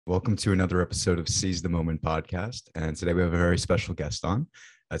Welcome to another episode of Seize the Moment podcast. And today we have a very special guest on.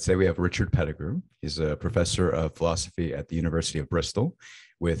 Today we have Richard Pettigrew. He's a professor of philosophy at the University of Bristol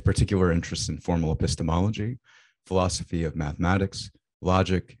with particular interests in formal epistemology, philosophy of mathematics,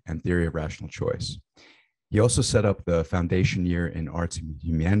 logic, and theory of rational choice. He also set up the foundation year in Arts and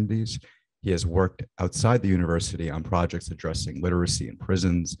Humanities. He has worked outside the university on projects addressing literacy in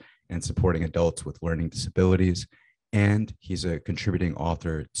prisons and supporting adults with learning disabilities. And he's a contributing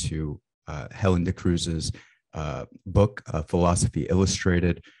author to Helen De Cruz's book, Philosophy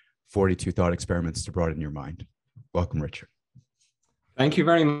Illustrated, 42 Thought Experiments to Broaden Your Mind. Welcome, Richard. Thank you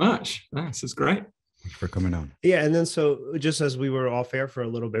very much. This is great. Thanks for coming on. Yeah, and then so just as we were off air for a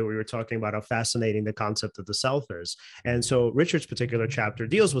little bit, we were talking about how fascinating the concept of the self is. And so Richard's particular chapter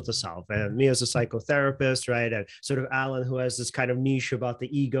deals with the self, and me as a psychotherapist, right? And sort of Alan, who has this kind of niche about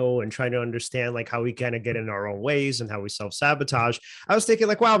the ego and trying to understand like how we kind of get in our own ways and how we self-sabotage. I was thinking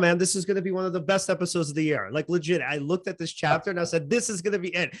like, wow, man, this is going to be one of the best episodes of the year. Like legit, I looked at this chapter and I said, this is going to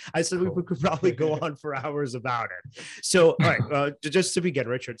be it. I said, we could probably go on for hours about it. So, all right, just to begin,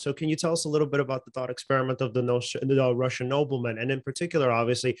 Richard, so can you tell us a little bit about the thought experiment of the Russian Nobleman, and in particular,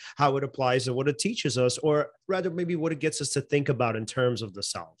 obviously, how it applies and what it teaches us, or rather maybe what it gets us to think about in terms of the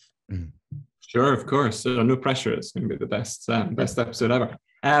self? Sure, of course. So no pressure. It's going to be the best episode ever.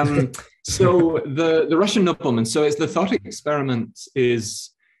 So the Russian Nobleman. So it's the thought experiment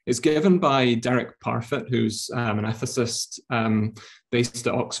is given by Derek Parfit, who's an ethicist based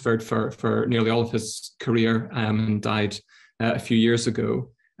at Oxford for nearly all of his career and died a few years ago.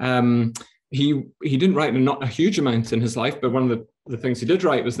 He didn't write not a huge amount in his life, but one of the things he did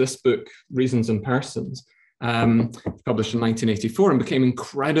write was this book, Reasons and Persons, published in 1984, and became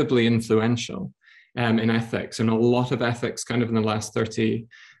incredibly influential in ethics. And a lot of ethics kind of in the last 30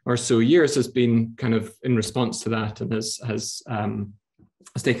 or so years has been kind of in response to that, and has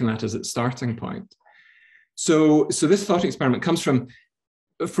taken that as its starting point. So this thought experiment comes from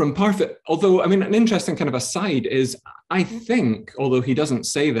Parfit, although, I mean, an interesting kind of aside is, I think, although he doesn't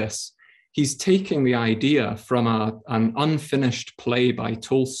say this, he's taking the idea from an unfinished play by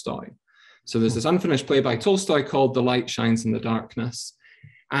Tolstoy. So there's this unfinished play by Tolstoy called The Light Shines in the Darkness.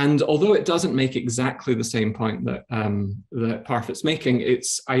 And although it doesn't make exactly the same point that Parfit's making,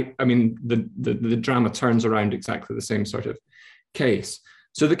 the drama turns around exactly the same sort of case.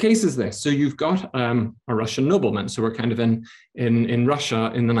 So the case is this. So you've got a Russian nobleman. So we're kind of in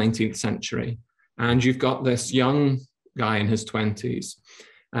Russia in the 19th century. And you've got this young guy in his 20s.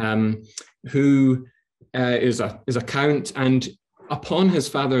 Who is a count, and upon his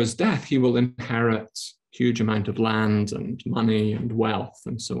father's death, he will inherit a huge amount of land and money and wealth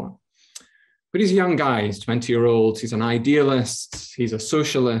and so on. But he's a young guy, he's 20-year-old, he's an idealist, he's a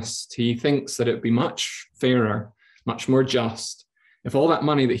socialist. He thinks that it'd be much fairer, much more just, if all that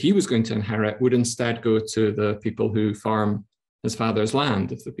money that he was going to inherit would instead go to the people who farm his father's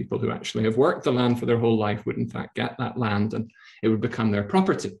land, if the people who actually have worked the land for their whole life would in fact get that land and it would become their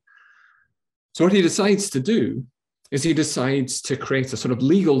property. So what he decides to do is he decides to create a sort of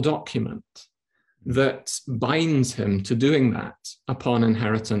legal document that binds him to doing that upon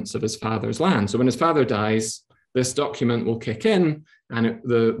inheritance of his father's land. So when his father dies, this document will kick in, and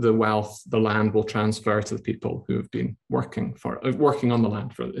the wealth, the land will transfer to the people who have been working on the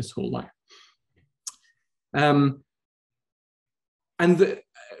land for his whole life.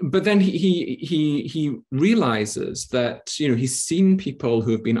 But then he realizes that, you know, he's seen people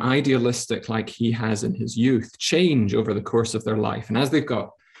who have been idealistic like he has in his youth change over the course of their life. And as they've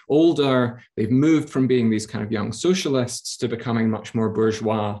got older, they've moved from being these kind of young socialists to becoming much more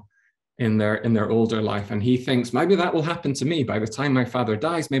bourgeois in their older life. And he thinks, maybe that will happen to me. By the time my father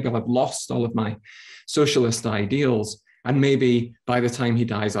dies, maybe I'll have lost all of my socialist ideals. And maybe by the time he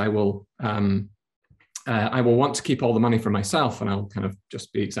dies, I will want to keep all the money for myself, and I'll kind of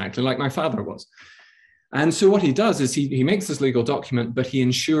just be exactly like my father was. And so what he does is he makes this legal document, but he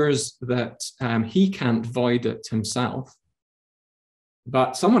ensures that he can't void it himself,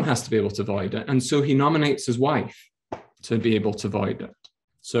 but someone has to be able to void it. And so he nominates his wife to be able to void it.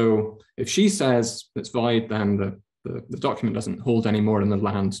 So if she says it's void, then the document doesn't hold anymore, and the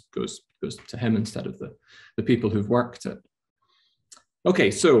land goes to him instead of the people who've worked it.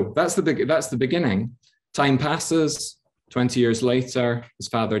 Okay, so that's the beginning. Time passes. 20 years later, his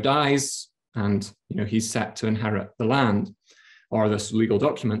father dies, and he's set to inherit the land, or this legal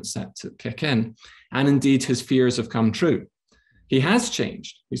document set to kick in. And indeed, his fears have come true. He has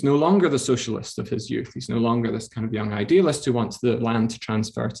changed. He's no longer the socialist of his youth. He's no longer this kind of young idealist who wants the land to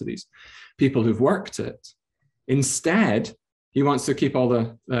transfer to these people who've worked it. Instead, he wants to keep all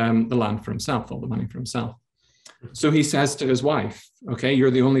the land for himself, all the money for himself. So he says to his wife, okay,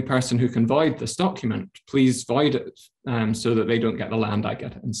 you're the only person who can void this document. Please void it so that they don't get the land, I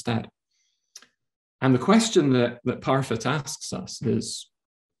get it instead. And the question that Parfit asks us is,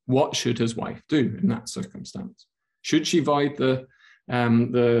 what should his wife do in that circumstance? Should she void the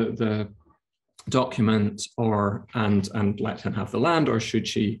document and let him have the land, or should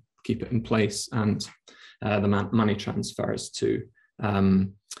she keep it in place and the money transfers to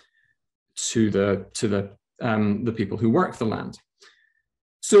the people who work the land?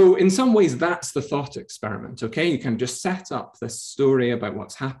 So in some ways, that's the thought experiment, okay? You can just set up this story about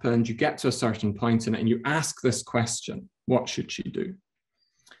what's happened, you get to a certain point in it, and you ask this question, what should she do?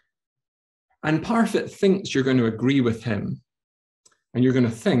 And Parfit thinks you're going to agree with him, and you're going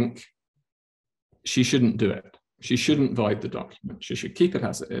to think she shouldn't do it. She shouldn't void the document. She should keep it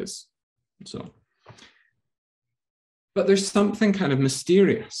as it is, and so on. But there's something kind of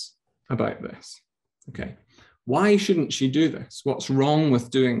mysterious about this, okay? Why shouldn't she do this? What's wrong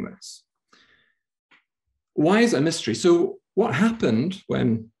with doing this? Why is it a mystery? So what happened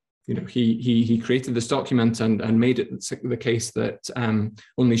when he created this document and made it the case that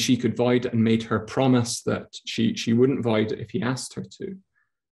only she could void it, and made her promise that she wouldn't void it if he asked her to?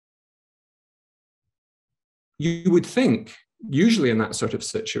 You would think, usually in that sort of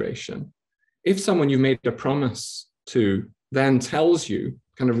situation, if someone you've made a promise to then tells you,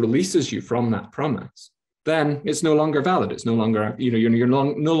 kind of releases you from that promise, then it's no longer valid. It's no longer, you're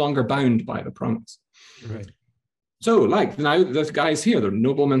no longer bound by the promise. Right. So like now the guy's here, the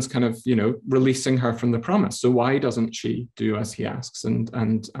nobleman's kind of, releasing her from the promise. So why doesn't she do as he asks and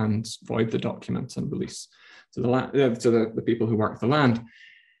void the document and release to the people who work the land?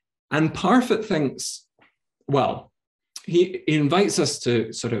 And Parfit thinks, well, he invites us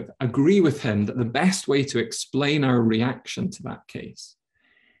to sort of agree with him that the best way to explain our reaction to that case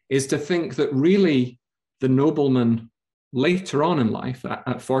is to think that really the nobleman later on in life,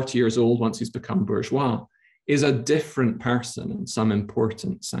 at 40 years old, once he's become bourgeois, is a different person in some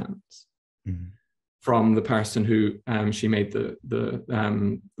important sense from the person who she made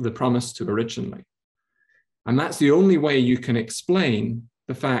the promise to originally. And that's the only way you can explain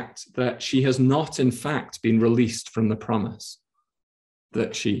the fact that she has not in fact been released from the promise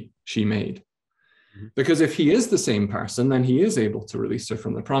that she made. Because if he is the same person, then he is able to release her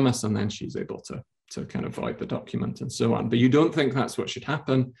from the promise, and then she's able to kind of void the document and so on. But you don't think that's what should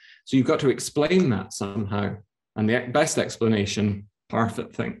happen. So you've got to explain that somehow. And the best explanation,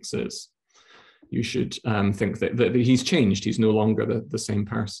 Parfit thinks, is you should think that he's changed. He's no longer the same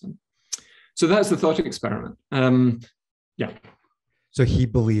person. So that's the thought experiment. Yeah. So he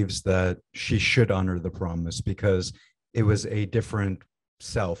believes that she should honor the promise because it was a different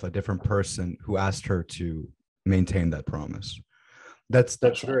self, a different person who asked her to maintain that promise. That's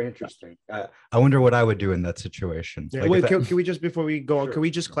very interesting. I wonder what I would do in that situation. Yeah, wait, can we just, before we go on, can we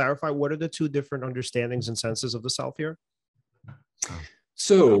just clarify what are the two different understandings and senses of the self here?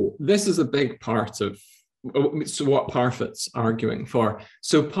 So this is a big part of what Parfit's arguing for.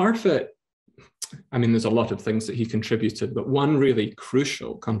 So Parfit, I mean, there's a lot of things that he contributed, but one really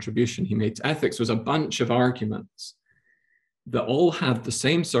crucial contribution he made to ethics was a bunch of arguments that all had the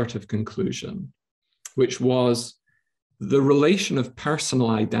same sort of conclusion, which was the relation of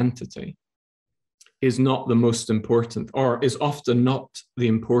personal identity is not the most important, or is often not the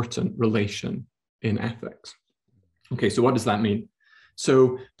important relation in ethics. Okay, so what does that mean?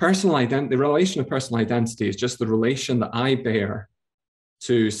 So the relation of personal identity is just the relation that I bear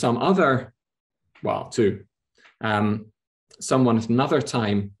to some other, well, to someone at another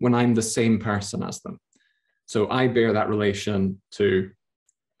time when I'm the same person as them. So I bear that relation to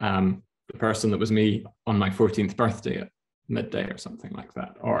the person that was me on my 14th birthday at midday or something like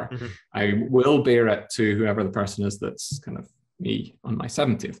that. Or I will bear it to whoever the person is that's kind of me on my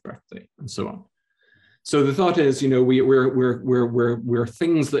 70th birthday, and so on. So the thought is, we're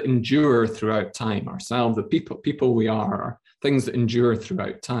things that endure throughout time. Ourselves, the people we are things that endure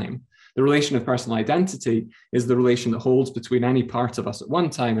throughout time. The relation of personal identity is the relation that holds between any part of us at one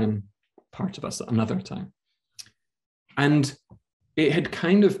time and part of us at another time. And it had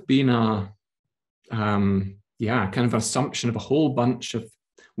kind of been a kind of assumption of a whole bunch of,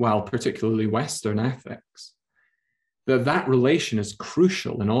 well, particularly Western ethics, that relation is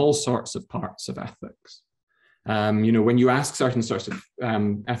crucial in all sorts of parts of ethics. When you ask certain sorts of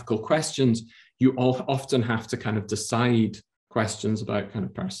ethical questions, you often have to kind of decide questions about kind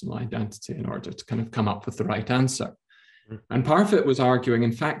of personal identity in order to kind of come up with the right answer. And Parfit was arguing,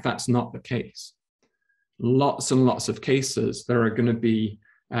 in fact, that's not the case. Lots and lots of cases, there are going to be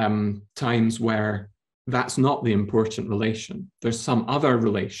times where that's not the important relation. There's some other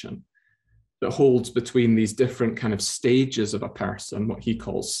relation that holds between these different kind of stages of a person, what he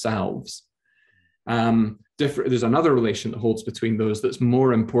calls selves. There's another relation that holds between those that's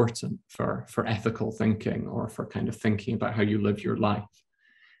more important for ethical thinking, or for kind of thinking about how you live your life.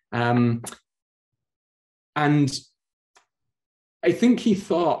 And I think he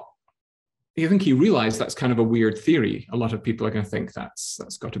realized that's kind of a weird theory. A lot of people are going to think that's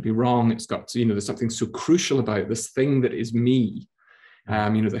got to be wrong. It's got to, there's something so crucial about this thing that is me.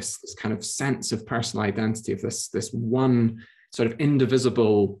 This kind of sense of personal identity, of this one sort of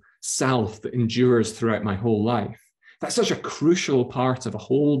indivisible self that endures throughout my whole life. That's such a crucial part of a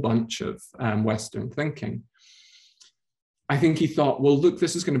whole bunch of Western thinking. I think he thought, well, look,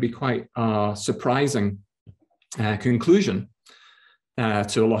 this is going to be quite a surprising conclusion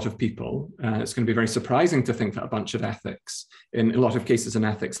to a lot of people. It's going to be very surprising to think that a bunch of ethics, in a lot of cases in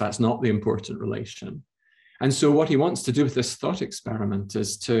ethics, that's not the important relation. And so what he wants to do with this thought experiment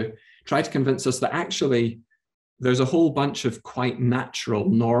is to try to convince us that actually there's a whole bunch of quite natural,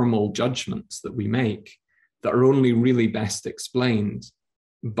 normal judgments that we make that are only really best explained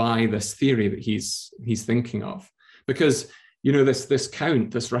by this theory that he's thinking of. Because, this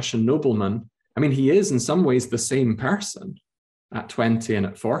count, this Russian nobleman, he is in some ways the same person at 20 and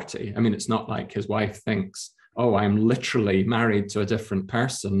at 40. It's not like his wife thinks, oh, I'm literally married to a different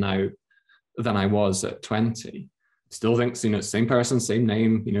person now than I was at 20. Still thinks, same person, same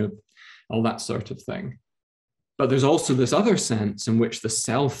name, all that sort of thing. But there's also this other sense in which the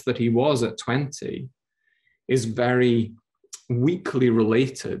self that he was at 20 is very weakly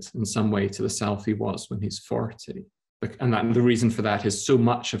related in some way to the self he was when he's 40. And the reason for that is so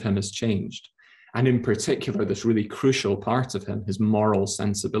much of him has changed. And in particular, this really crucial part of him, his moral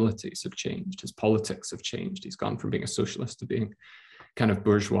sensibilities have changed, his politics have changed. He's gone from being a socialist to being kind of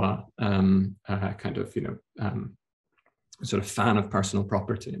bourgeois, sort of fan of personal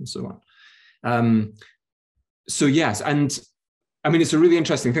property and so on. So yes, and it's a really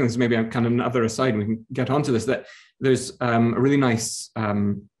interesting thing. This is maybe kind of another aside, and we can get onto this, that there's a really nice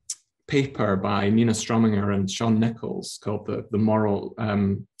paper by Nina Strominger and Sean Nichols called The Moral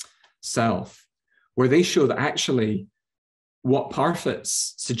Self, where they show that actually what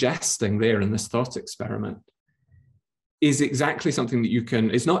Parfit's suggesting there in this thought experiment is exactly something that you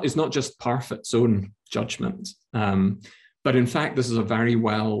can, it's not just Parfit's own judgment, but in fact, this is a very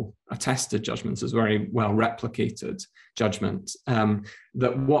well attested judgment, this is a very well replicated judgment,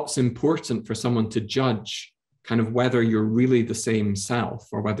 that what's important for someone to judge kind of whether you're really the same self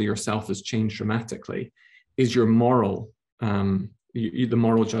or whether your self has changed dramatically is your moral, the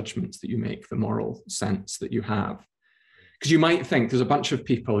moral judgments that you make, the moral sense that you have. Because you might think there's a bunch of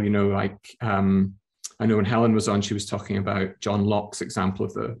people, I know when Helen was on, she was talking about John Locke's example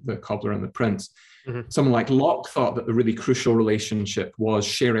of the cobbler and the prince. Mm-hmm. Someone like Locke thought that the really crucial relationship was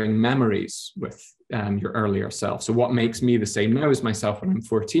sharing memories with your earlier self. So what makes me the same now as myself when I'm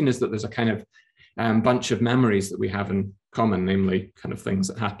 14 is that there's a kind of bunch of memories that we have in common, namely kind of things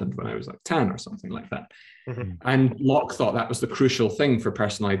that happened when I was like 10 or something like that. Mm-hmm. And Locke thought that was the crucial thing for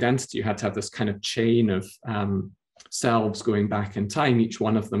personal identity. You had to have this kind of chain of selves going back in time, each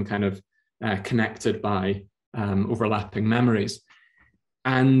one of them kind of connected by overlapping memories.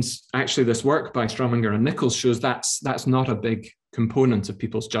 And actually this work by Strominger and Nichols shows that's not a big component of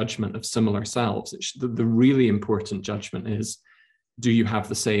people's judgment of similar selves. The really important judgment is, do you have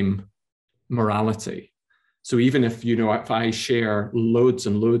the same morality? So even if, if I share loads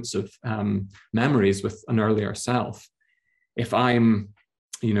and loads of memories with an earlier self, if I'm,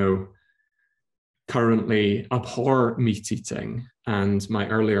 currently abhor meat eating and my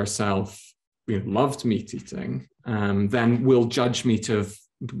earlier self loved meat eating, then will judge me to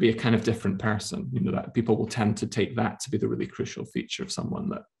be a kind of different person. That people will tend to take that to be the really crucial feature of someone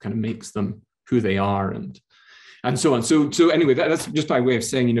that kind of makes them who they are and so on. So anyway, that's just by way of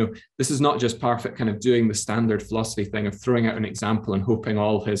saying, this is not just Parfit kind of doing the standard philosophy thing of throwing out an example and hoping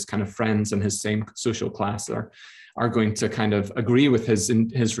all his kind of friends in his same social class are going to kind of agree with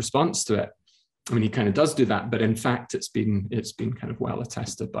his response to it. He kind of does do that, but in fact, it's been kind of well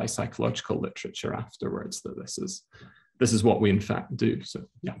attested by psychological literature afterwards that this is what we in fact do. So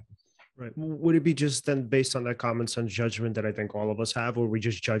yeah. Right. Would it be just then based on that common sense judgment that I think all of us have, where we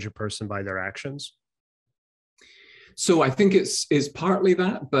just judge a person by their actions? So I think it's partly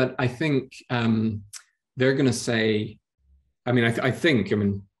that, but I think they're going to say,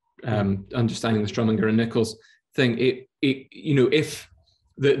 understanding the Strominger and Nichols thing, if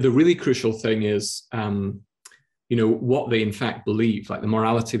the really crucial thing is, what they in fact believe, like the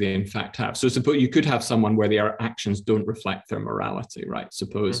morality they in fact have. So suppose you could have someone where their actions don't reflect their morality, right?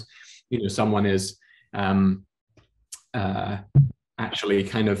 Suppose, someone is actually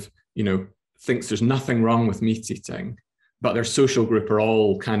kind of, thinks there's nothing wrong with meat eating, but their social group are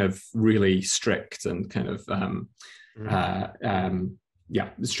all kind of really strict and kind of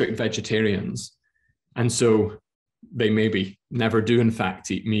strict vegetarians, and so they maybe never do in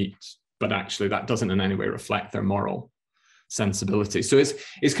fact eat meat, but actually that doesn't in any way reflect their moral sensibility. So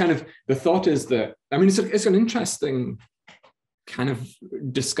it's kind of, the thought is that, I mean, it's an interesting kind of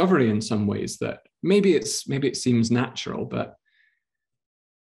discovery in some ways, that maybe it seems natural, but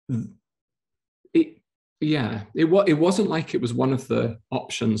it wasn't like it was one of the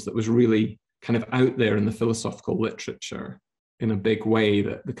options that was really kind of out there in the philosophical literature in a big way,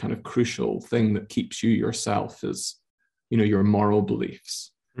 that the kind of crucial thing that keeps you yourself is, your moral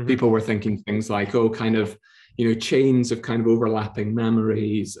beliefs. Mm-hmm. People were thinking things like, kind of, chains of kind of overlapping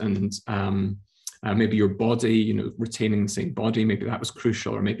memories, and maybe your body, retaining the same body, maybe that was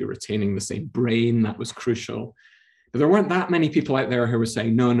crucial, or maybe retaining the same brain, that was crucial. But there weren't that many people out there who were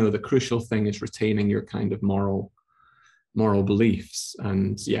saying, no, the crucial thing is retaining your kind of moral beliefs.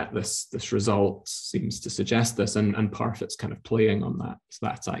 And this result seems to suggest this, and Parfit's kind of playing on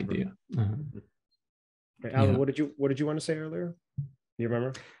that idea. Alan, what did you want to say earlier? You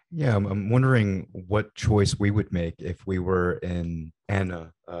remember? Yeah, I'm wondering what choice we would make if we were in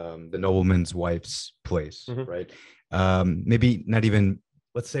Anna, the nobleman's wife's place, right? Maybe not even,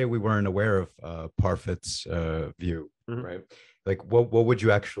 let's say we weren't aware of Parfit's view, right? Like, what would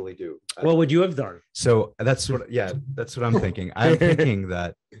you actually do? What would you have done? So that's what I'm thinking. I'm thinking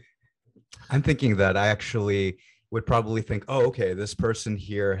that I actually would probably think, okay, this person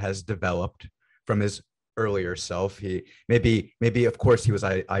here has developed from his earlier self. He maybe of course he was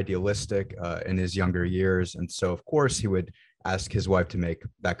idealistic in his younger years, and so of course he would ask his wife to make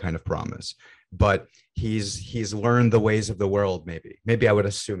that kind of promise, but he's learned the ways of the world. Maybe I would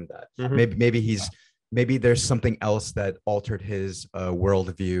assume that maybe there's something else that altered his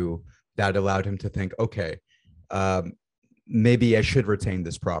worldview that allowed him to think, okay, maybe I should retain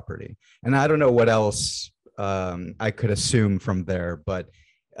this property. And I don't know what else I could assume from there, but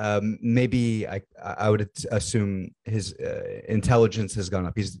maybe I would assume his intelligence has gone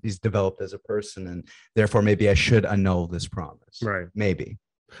up. He's developed as a person, and therefore maybe I should annul this promise. Right? Maybe.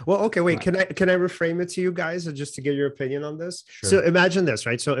 Well, okay, wait, can I reframe it to you guys just to get your opinion on this? Sure. So imagine this,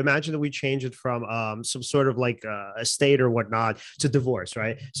 right? So imagine that we change it from some sort of like estate or whatnot to divorce,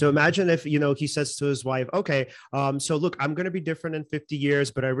 right? So imagine if, he says to his wife, okay, so look, I'm going to be different in 50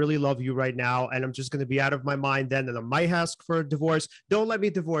 years, but I really love you right now, and I'm just going to be out of my mind then, and I might ask for a divorce. Don't let me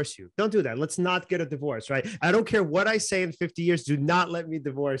divorce you. Don't do that. Let's not get a divorce, right? I don't care what I say in 50 years. Do not let me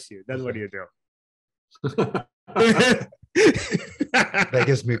divorce you. Then what do you do? That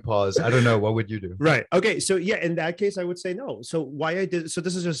gives me pause. I don't know. What would you do? Right. Okay. So in that case, I would say no. So this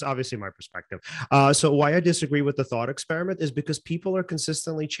is just obviously my perspective. So why I disagree with the thought experiment is because people are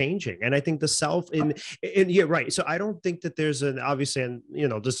consistently changing. And I think the self right. So I don't think that there's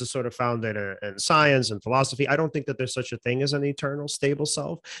this is sort of found in science and philosophy. I don't think that there's such a thing as an eternal stable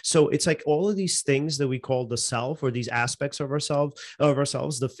self. So it's like all of these things that we call the self, or these aspects of ourselves,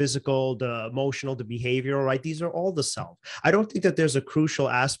 the physical, the emotional, the behavioral, right? These are all the self. I don't think that there's a crucial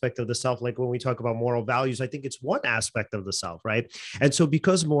aspect of the self. Like when we talk about moral values, I think it's one aspect of the self, right? And so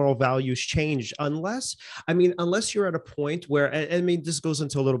because moral values change, unless you're at a point where, this goes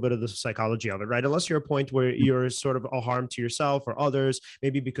into a little bit of the psychology of it, right? Unless you're at a point where you're sort of a harm to yourself or others,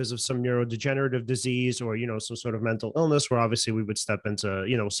 maybe because of some neurodegenerative disease or, some sort of mental illness, where obviously we would step in to,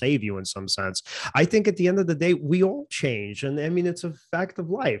 save you in some sense. I think at the end of the day, we all change. And it's a fact of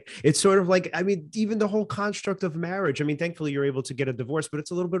life. It's sort of like, even the whole construct of marriage, thankfully you're able to get a divorce, but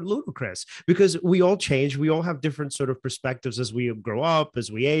it's a little bit ludicrous because we all change. We all have different sort of perspectives as we grow up, as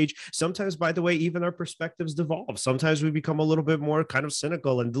we age. Sometimes, by the way, even our perspectives devolve. Sometimes we become a little bit more kind of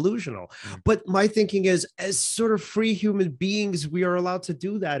cynical and delusional. But my thinking is, as sort of free human beings, we are allowed to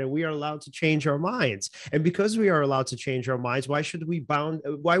do that, and we are allowed to change our minds. And because we are allowed to change our minds, why should we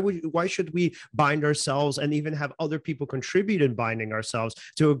bind ourselves and even have other people contribute in binding ourselves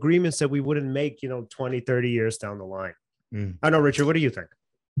to agreements that we wouldn't make, 20, 30 years down the line? I know, Richard, what do you think?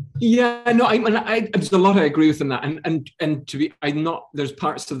 Yeah, no, there's a lot I agree with in that, and there's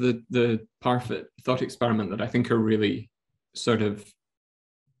parts of the Parfit thought experiment that I think are really sort of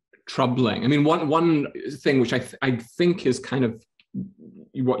troubling. One thing which I think is kind of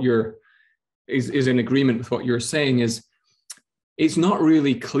what is in agreement with what you're saying is, it's not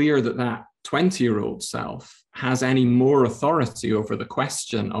really clear that 20-year-old self has any more authority over the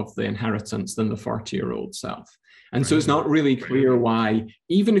question of the inheritance than the 40-year-old self. And so it's not really clear why,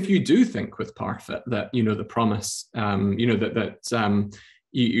 even if you do think with Parfit that, the promise, the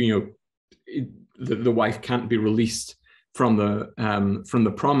wife can't be released from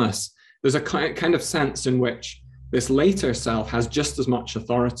the promise, there's a kind of sense in which this later self has just as much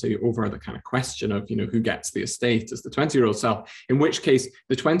authority over the kind of question of, who gets the estate as the 20-year-old self, in which case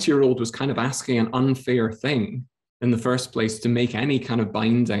the 20-year-old was kind of asking an unfair thing in the first place to make any kind of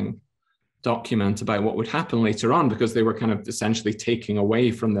binding document about what would happen later on, because they were kind of essentially taking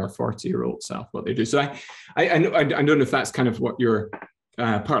away from their 40-year-old self what they do. So I don't know if that's kind of what you're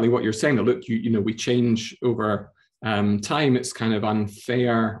partly what you're saying, that look, we change over time. It's kind of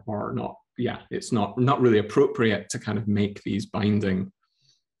unfair or not. Yeah, it's not really appropriate to kind of make these binding,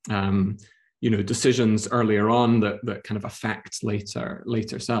 decisions earlier on that kind of affect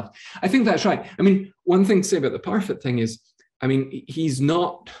later self. I think that's right. I mean, one thing to say about the Parfit thing is, I mean, he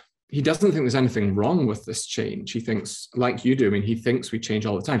doesn't think there's anything wrong with this change. He thinks, like you do, I mean, he thinks we change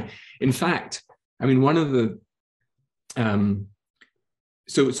all the time. In fact, I mean, one of the,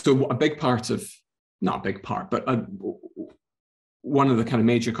 so a big part of, not a big part, but one of the kind of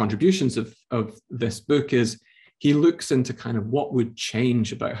major contributions of this book is he looks into kind of what would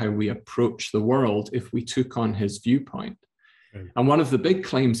change about how we approach the world if we took on his viewpoint. Right. And one of the big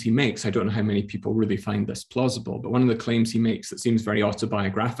claims he makes, I don't know how many people really find this plausible, but one of the claims he makes that seems very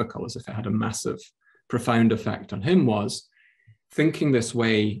autobiographical, as if it had a massive, profound effect on him, was thinking this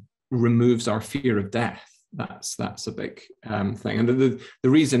way removes our fear of death. That's a big thing. And the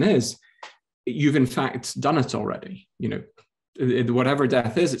reason is, you've in fact done it already. Whatever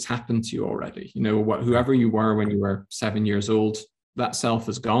death is, it's happened to you already. Whoever you were when you were 7 years old, that self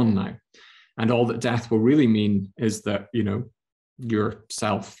is gone now. And all that death will really mean is that, your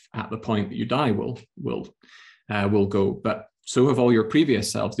self at the point that you die will go. But so have all your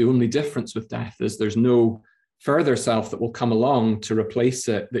previous selves. The only difference with death is there's no further self that will come along to replace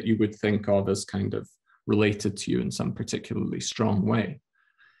it that you would think of as kind of related to you in some particularly strong way.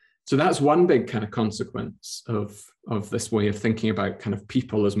 So that's one big kind of consequence of this way of thinking about kind of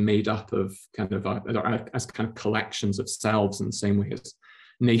people as made up of kind of as kind of collections of selves, in the same way as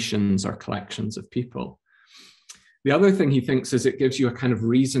nations are collections of people. The other thing he thinks is it gives you a kind of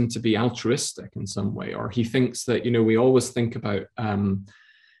reason to be altruistic in some way, or he thinks that, we always think about,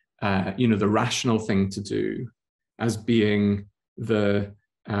 the rational thing to do as being the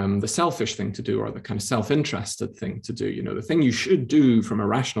selfish thing to do, or the kind of self-interested thing to do. The thing you should do from a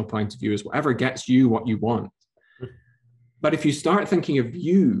rational point of view is whatever gets you what you want. But if you start thinking of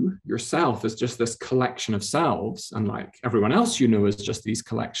you, yourself, as just this collection of selves, and like everyone else is just these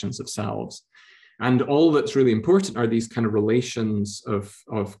collections of selves, and all that's really important are these kind of relations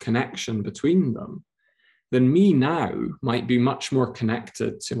of connection between them, then me now might be much more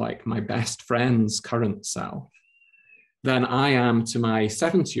connected to like my best friend's current self than I am to my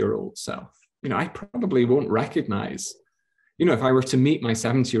 70-year-old self. I probably won't recognize, if I were to meet my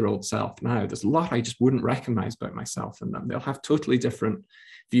 70-year-old self now, there's a lot I just wouldn't recognize about myself in them. They'll have totally different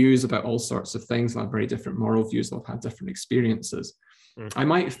views about all sorts of things. They'll have very different moral views. They'll have different experiences. Mm-hmm. I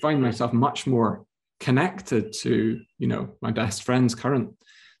might find myself much more connected to, my best friend's current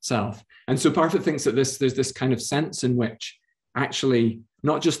self. And so Parfit thinks that there's this kind of sense in which actually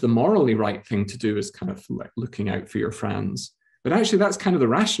not just the morally right thing to do is kind of like looking out for your friends, but actually that's kind of the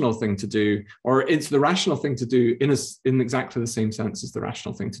rational thing to do, or it's the rational thing to do in exactly the same sense as the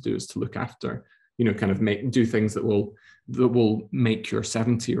rational thing to do is to look after, kind of do things that will make your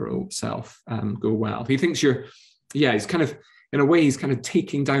 70-year-old self go well. He thinks he's kind of, in a way, he's kind of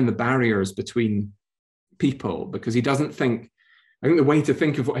taking down the barriers between people, because he doesn't think, I think the way to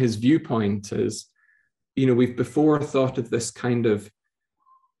think of what his viewpoint is, we've before thought of this kind of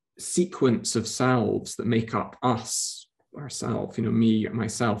sequence of selves that make up ourselves, me,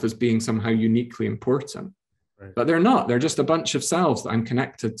 myself, as being somehow uniquely important. Right. But they're not. They're just a bunch of selves that I'm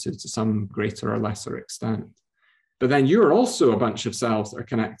connected to some greater or lesser extent. But then you're also a bunch of selves that are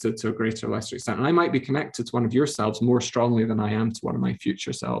connected to a greater or lesser extent. And I might be connected to one of your selves more strongly than I am to one of my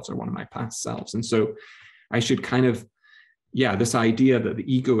future selves or one of my past selves. And so I should kind of, this idea that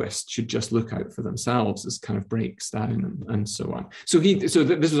the egoist should just look out for themselves is kind of breaks down and so on. So this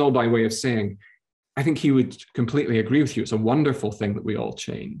is all by way of saying, I think he would completely agree with you. It's a wonderful thing that we all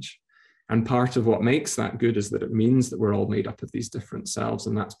change. And part of what makes that good is that it means that we're all made up of these different selves.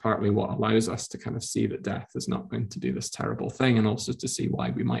 And that's partly what allows us to kind of see that death is not going to do this terrible thing, and also to see why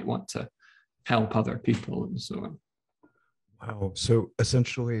we might want to help other people and so on. Wow. So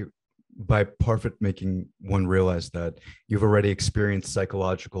essentially, by Parfit making one realize that you've already experienced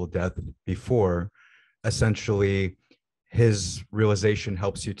psychological death before, essentially his realization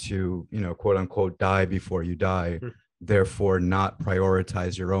helps you to, quote unquote, die before you die, therefore not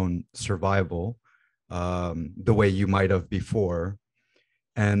prioritize your own survival the way you might have before,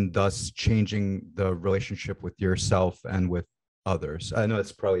 and thus changing the relationship with yourself and with others? I know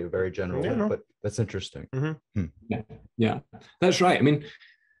it's probably a very general one, but that's interesting. Yeah, that's right. I mean,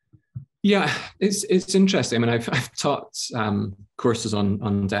 yeah, it's interesting. I mean, I've taught courses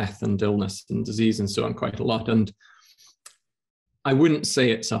on death and illness and disease and so on quite a lot, and I wouldn't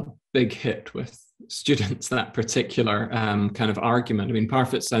say it's a big hit with students, that particular kind of argument. I mean,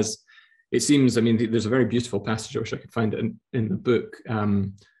 Parfit says, it seems, I mean, there's a very beautiful passage, I wish I could find it in the book,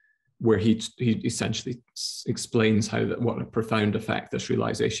 where he essentially explains what a profound effect this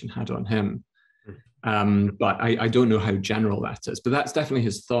realization had on him. But I don't know how general that is, but that's definitely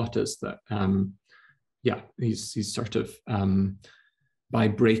his thought, is that, he's sort of, by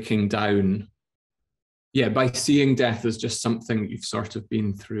breaking down, by seeing death as just something you've sort of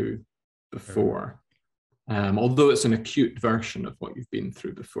been through before. Although it's an acute version of what you've been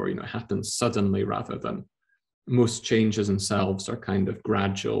through before, it happens suddenly rather than most changes in selves are kind of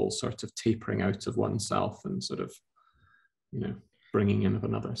gradual, sort of tapering out of oneself and sort of, bringing in of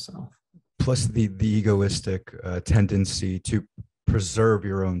another self. Plus the egoistic tendency to preserve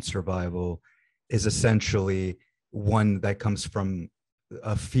your own survival is essentially one that comes from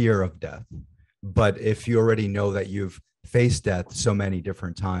a fear of death. But if you already know that you've faced death so many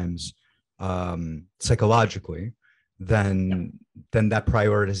different times, psychologically, then that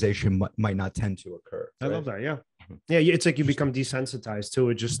prioritization might not tend to occur. Right? I love that. Yeah. It's like you become desensitized to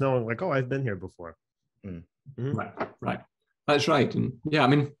it, just knowing like, oh, I've been here before. Right. That's right. And I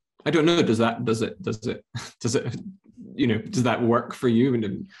mean, I don't know. Does it? Does that work for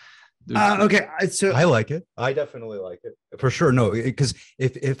you? Okay, so I like it. I definitely like it for sure. No, because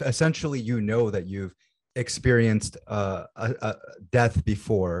if essentially that you've experienced a death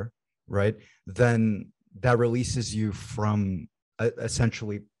before, right, then that releases you from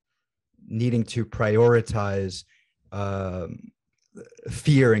essentially needing to prioritize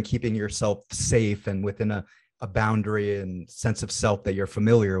fear and keeping yourself safe and within a boundary and sense of self that you're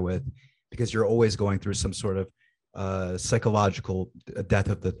familiar with, because you're always going through some sort of psychological death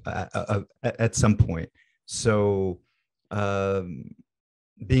at some point. So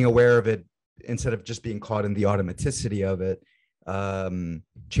being aware of it instead of just being caught in the automaticity of it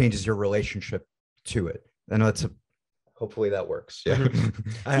changes your relationship to it. I know hopefully that works. Yeah.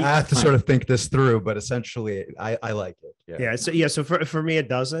 I have to sort of think this through, but essentially I like it. So for me, it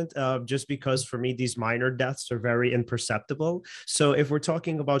doesn't, just because for me, these minor deaths are very imperceptible. So if we're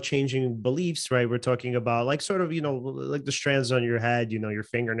talking about changing beliefs, right, we're talking about like sort of, like the strands on your head, your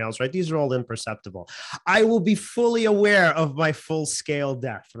fingernails, right? These are all imperceptible. I will be fully aware of my full scale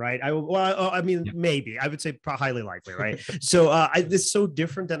death, right? Maybe I would say highly likely, right? So it's so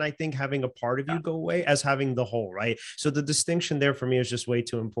different than I think having a part of you go away as having the whole, right? So the distinction there for me is just way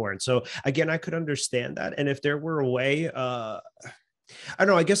too important. So again, I could understand that. And if there were a way, I don't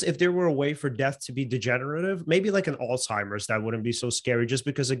know, I guess if there were a way for death to be degenerative, maybe like an Alzheimer's, that wouldn't be so scary, just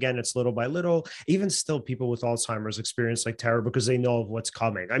because, again, it's little by little. Even still, people with Alzheimer's experience like terror because they know of what's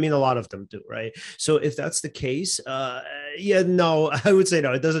coming. I mean, a lot of them do, right? So if that's the case, no, I would say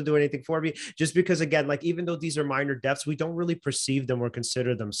no, it doesn't do anything for me, just because, again, like even though these are minor deaths, we don't really perceive them or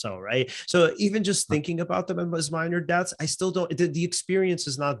consider them so, right? So even just thinking about them as minor deaths, I still don't, the experience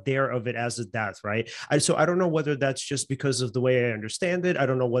is not there of it as a death, right? So I don't know whether that's just because of the way I understand it. I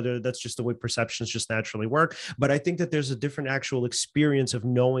don't know whether that's just the way perceptions just naturally work, but I think that there's a different actual experience of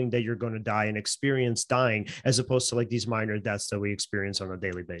knowing that you're going to die and experience dying, as opposed to like these minor deaths that we experience on a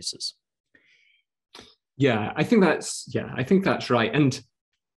daily basis. I think that's right. And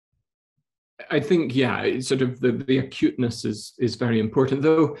I think, sort of the acuteness is very important,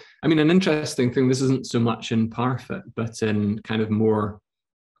 though. I mean, an interesting thing, this isn't so much in Parfit, but in kind of more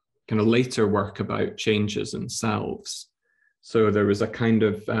kind of later work about changes in selves. So there was a kind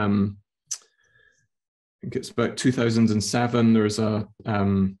of, I think it's about 2007, there was a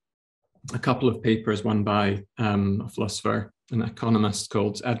couple of papers, one by a philosopher, an economist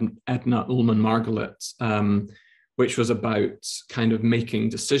called Edna Ullmann-Margalit, which was about kind of making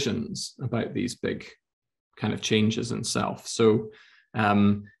decisions about these big kind of changes in self. So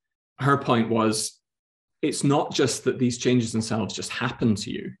her point was, it's not just that these changes themselves just happen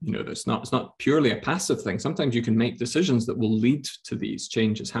to you. It's not purely a passive thing. Sometimes you can make decisions that will lead to these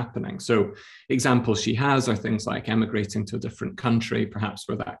changes happening. So examples she has are things like emigrating to a different country, perhaps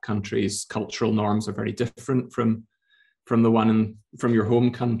where that country's cultural norms are very different from the one from your home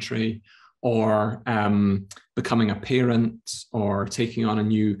country, or becoming a parent, or taking on a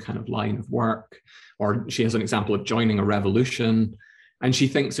new kind of line of work. Or she has an example of joining a revolution. And she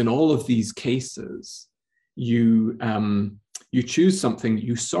thinks in all of these cases, you choose something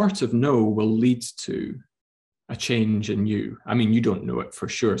you sort of know will lead to a change in you. I mean, you don't know it for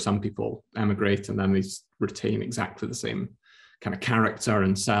sure. Some people emigrate and then they retain exactly the same kind of character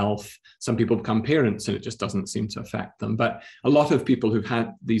and self. Some people become parents and it just doesn't seem to affect them. But a lot of people who've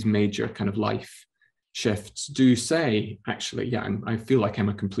had these major kind of life shifts do say, actually, yeah, I feel like I'm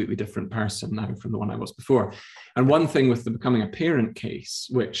a completely different person now from the one I was before. And one thing with the becoming a parent case,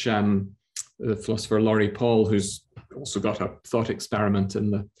 which the philosopher Laurie Paul, who's also got a thought experiment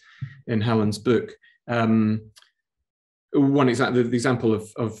in Helen's book, the example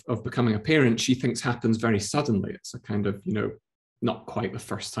of becoming a parent, she thinks happens very suddenly. It's a kind of, not quite the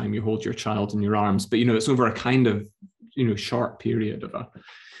first time you hold your child in your arms, but, it's over a kind of, short period of a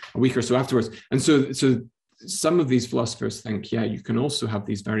week or so afterwards. And so some of these philosophers think, yeah, you can also have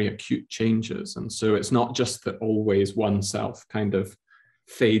these very acute changes. And so it's not just that always one self kind of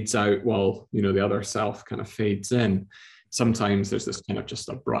fades out while, the other self kind of fades in. Sometimes there's this kind of just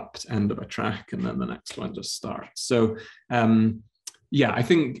abrupt end of a track and then the next one just starts. So I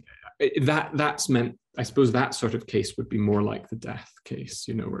think that's meant, I suppose that sort of case would be more like the death case,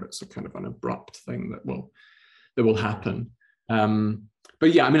 where it's a kind of an abrupt thing that will happen.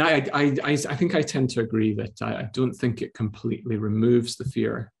 But yeah, I mean, I think I tend to agree that I don't think it completely removes the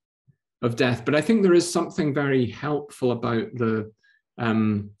fear of death, but I think there is something very helpful about the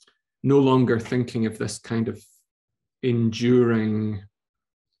no longer thinking of this kind of enduring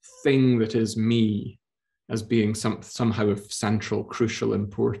thing that is me as being somehow of central, crucial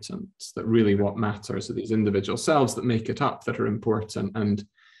importance, that really what matters are these individual selves that make it up that are important.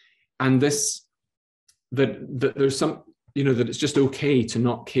 And this, that there's some, that it's just okay to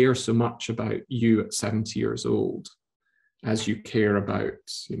not care so much about you at 70 years old as you care about,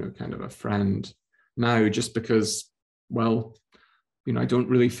 kind of a friend now, just because, well, I don't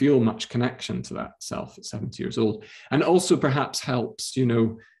really feel much connection to that self at 70 years old. And also perhaps helps,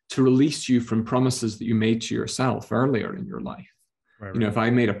 to release you from promises that you made to yourself earlier in your life. Right. If I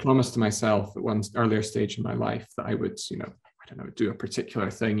made a promise to myself at one earlier stage in my life that I would, do a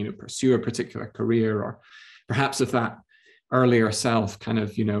particular thing, pursue a particular career, or perhaps if that earlier self kind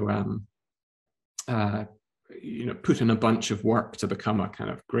of, put in a bunch of work to become a kind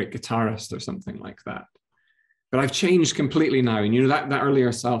of great guitarist or something like that. But I've changed completely now. And, that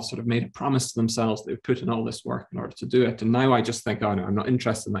earlier self sort of made a promise to themselves they would put in all this work in order to do it. And now I just think, oh no, I'm not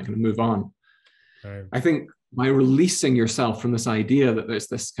interested in that, I'm going to move on. Right. I think by releasing yourself from this idea that there's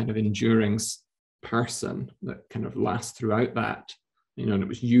this kind of enduring person that kind of lasts throughout that, and it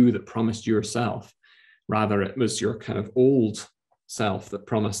was you that promised yourself, rather it was your kind of old self that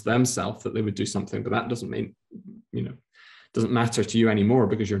promised themselves that they would do something, but that doesn't mean, doesn't matter to you anymore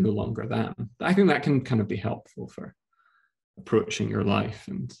because you're no longer them. I think that can kind of be helpful for approaching your life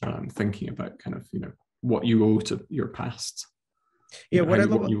and thinking about kind of, what you owe to your past. Yeah, what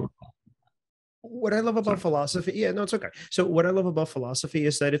I love about philosophy, it's okay. So what I love about philosophy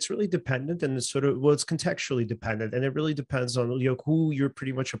is that it's really dependent, and it's it's contextually dependent, and it really depends on who you're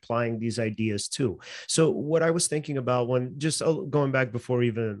pretty much applying these ideas to. So what I was thinking about when just going back before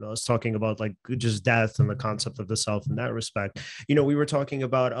even I was talking about like just death and the concept of the self in that respect, we were talking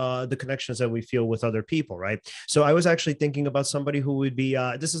about the connections that we feel with other people, right? So I was actually thinking about somebody who would be,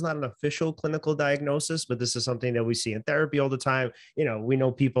 this is not an official clinical diagnosis, but this is something that we see in therapy all the time. We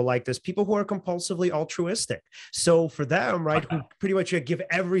know people like this, people who are compulsively altruistic. So for them, right, who pretty much give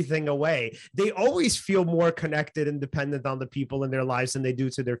everything away, they always feel more connected and dependent on the people in their lives than they do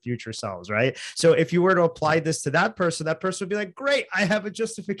to their future selves, right? So if you were to apply this to that person would be like, great, I have a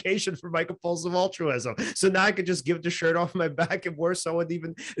justification for my compulsive altruism. So now I could just give the shirt off my back, and worse, I would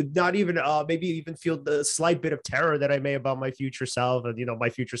maybe even feel the slight bit of terror that I may about my future self, and my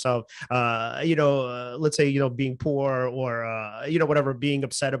future self, let's say, being poor or whatever, being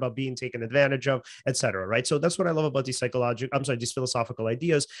upset about being taken advantage of, etc. Right? So that's what I love about these these philosophical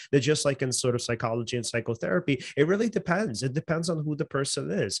ideas, that just like in sort of psychology and psychotherapy, it really depends. It depends on who the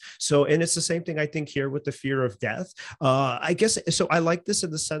person is. So, and it's the same thing I think here with the fear of death. I guess, so I like this in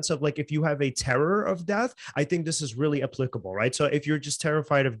the sense of like, if you have a terror of death, I think this is really applicable, right? So if you're just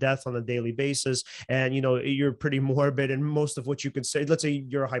terrified of death on a daily basis, and you're pretty morbid, and most of what you can say, let's say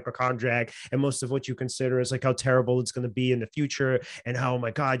you're a hypochondriac, and most of what you consider is like how terrible it's going to be in the future, and how, oh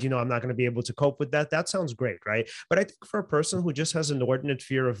my God, I'm not going to be able to cope with that. That sounds great, right? But I think for a person who just has an inordinate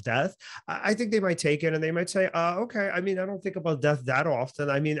fear of death, I think they might take it and they might say, okay, I mean, I don't think about death that often.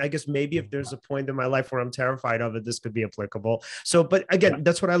 I mean, I guess maybe if there's a point in my life where I'm terrified of it, this could be applicable. So, but again,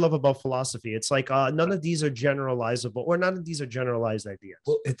 that's what I love about philosophy. It's like none of these are generalizable, or none of these are generalized ideas.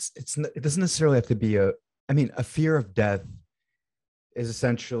 Well, it doesn't necessarily have to be a fear of death is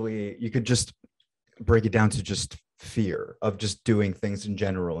essentially, you could just break it down to just fear of just doing things in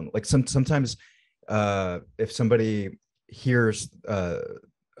general. And like sometimes if somebody hears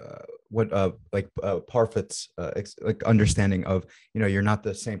Parfit's like understanding of, you're not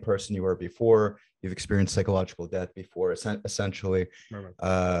the same person you were before. You've experienced psychological death before, essentially.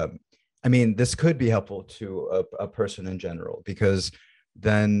 I mean, this could be helpful to a person in general, because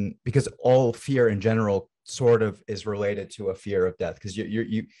all fear in general sort of is related to a fear of death, because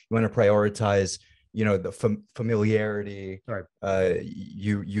you want to prioritize, the familiarity. Right.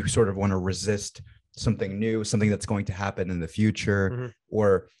 You sort of want to resist something new, something that's going to happen in the future,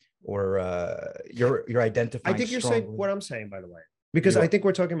 or you're identifying. I think you're strongly. saying what I'm saying, by the way. Because I think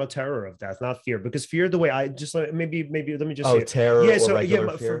we're talking about terror of death, not fear. Because fear, the way I just maybe let me just say terror. Yeah, so fear?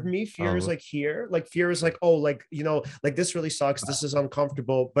 For me, fear is like here. Like fear is like, oh, like like this really sucks. This is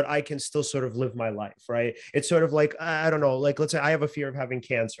uncomfortable, but I can still sort of live my life, right? It's sort of like, I don't know, like let's say I have a fear of having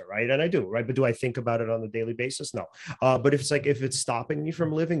cancer, right? And I do, right? But do I think about it on a daily basis? No. But if it's stopping me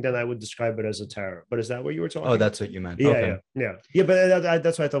from living, then I would describe it as a terror. But is that what you were talking? Oh, that's what you meant. Yeah, okay. yeah. But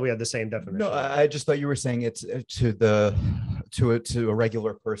that's why I thought we had the same definition. No, I just thought you were saying it's to a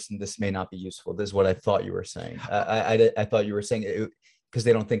regular person, this may not be useful. This is what I thought you were saying. I thought you were saying it because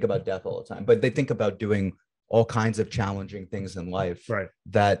they don't think about death all the time, but they think about doing all kinds of challenging things in life. Right.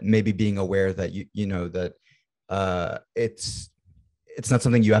 That maybe being aware that that it's not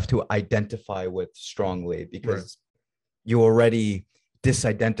something you have to identify with strongly, because you already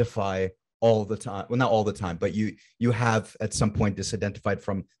disidentify all the time. Well, not all the time, but you have at some point disidentified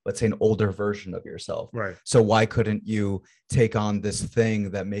from, let's say, an older version of yourself. Right. So why couldn't you take on this thing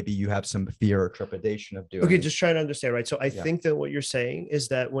that maybe you have some fear or trepidation of doing? Okay, just trying to understand, right? So I think that what you're saying is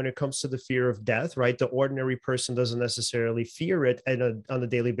that when it comes to the fear of death, right, the ordinary person doesn't necessarily fear it on a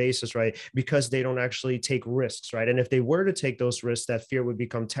daily basis, right? Because they don't actually take risks, right? And if they were to take those risks, that fear would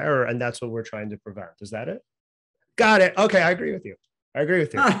become terror, and that's what we're trying to prevent. Is that it? Got it. Okay, I agree with you.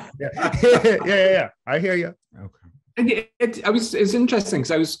 Yeah. I hear you. Okay. It's interesting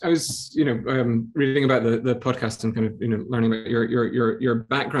because I was reading about the podcast and kind of learning about your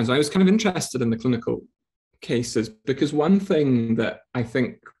backgrounds. I was kind of interested in the clinical cases, because one thing that I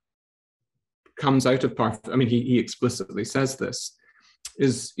think comes out of Parfit, I mean, he explicitly says this,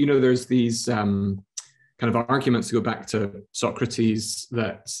 is there's these kind of arguments to go back to Socrates,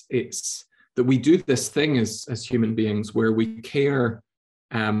 that we do this thing as human beings where we care,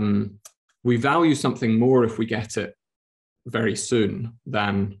 we value something more if we get it very soon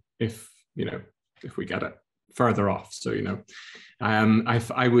than if we get it further off. So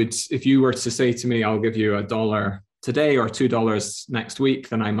I would, if you were to say to me, I'll give you $1 today or $2 next week,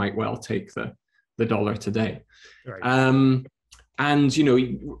 then I might well take the $1 today. Right. And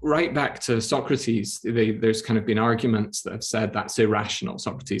right back to Socrates, there's kind of been arguments that have said that's irrational.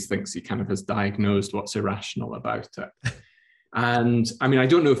 Socrates thinks he kind of has diagnosed what's irrational about it. And I mean, I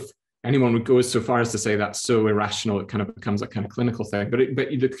don't know if anyone would go so far as to say that's so irrational it kind of becomes a kind of clinical thing. But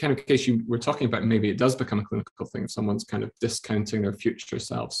the kind of case you were talking about, maybe it does become a clinical thing if someone's kind of discounting their future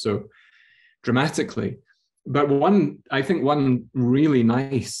self so dramatically. But I think one really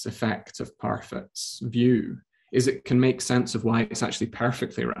nice effect of Parfit's view is it can make sense of why it's actually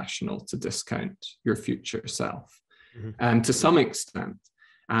perfectly rational to discount your future self, to some extent.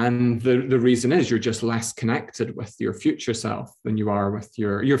 And the reason is you're just less connected with your future self than you are with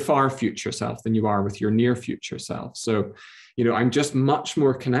your far future self than you are with your near future self. So, I'm just much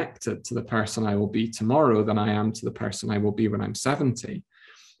more connected to the person I will be tomorrow than I am to the person I will be when I'm 70.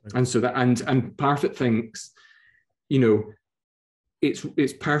 And so that, and Parfit thinks,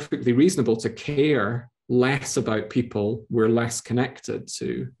 it's perfectly reasonable to care less about people we're less connected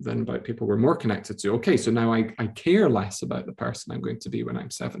to than about people we're more connected to. Okay, so now I care less about the person I'm going to be when I'm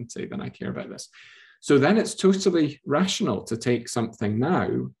 70 than I care about this. So then it's totally rational to take something now,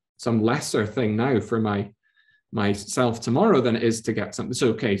 some lesser thing now for myself tomorrow than it is to get something. So,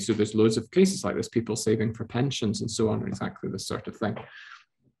 okay, so there's loads of cases like this, people saving for pensions and so on, exactly this sort of thing.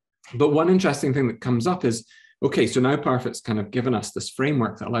 But one interesting thing that comes up is, okay, so now Parfit's kind of given us this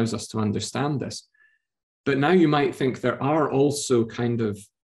framework that allows us to understand this. But now you might think there are also kind of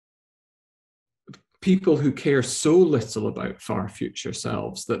people who care so little about far future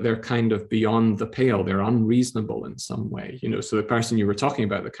selves that they're kind of beyond the pale, they're unreasonable in some way. So the person you were talking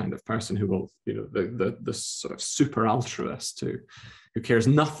about, the kind of person who will, the sort of super altruist who cares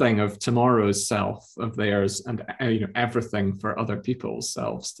nothing of tomorrow's self of theirs and everything for other people's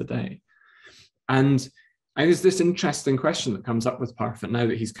selves today. And there's this interesting question that comes up with Parfit now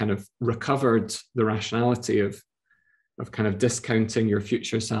that he's kind of recovered the rationality of kind of discounting your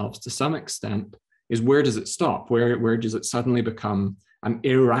future selves to some extent, is where does it stop? Where does it suddenly become an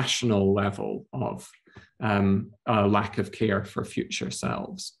irrational level of a lack of care for future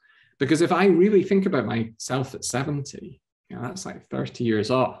selves? Because if I really think about myself at 70, that's like 30 years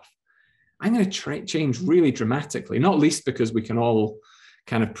off. I'm going to change really dramatically, not least because we can all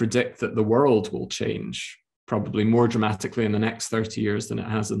kind of predict that the world will change probably more dramatically in the next 30 years than it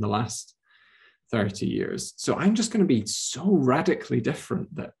has in the last 30 years. So I'm just going to be so radically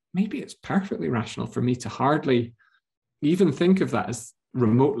different that maybe it's perfectly rational for me to hardly even think of that as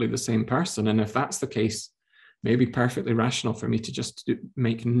remotely the same person. And if that's the case, maybe perfectly rational for me to just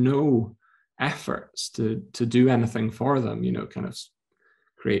make no efforts to do anything for them, you know, kind of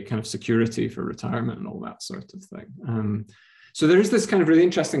create kind of security for retirement and all that sort of thing. So there is this kind of really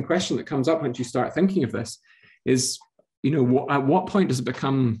interesting question that comes up once you start thinking of this is, you know, at what point does it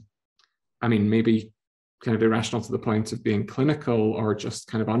become, I mean, maybe kind of irrational to the point of being clinical or just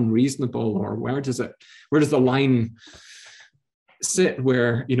kind of unreasonable, or where does the line sit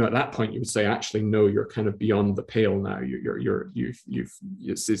where, you know, at that point you would say, actually, no, you're kind of beyond the pale now. It's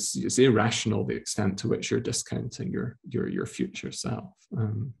irrational the extent to which you're discounting your future self.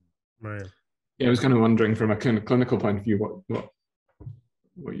 Right. Yeah, I was kind of wondering from a kind of clinical point of view,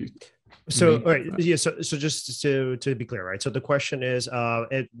 what you. So, all right, yeah. So just to be clear, right? So the question is,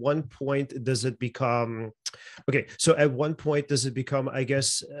 at one point, does it become, okay? So at one point, does it become, I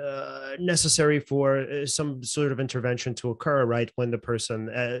guess, necessary for some sort of intervention to occur, right? When the person,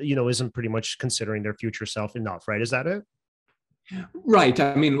 you know, isn't pretty much considering their future self enough, right? Is that it? Right.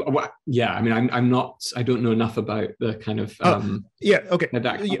 I mean, yeah. I mean, I don't know enough about the kind of yeah. Okay.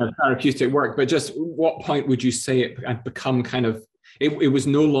 That kind of therapeutic work, but just what point would you say it had become kind of? It was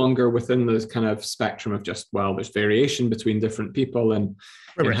no longer within the kind of spectrum of just, well, there's variation between different people and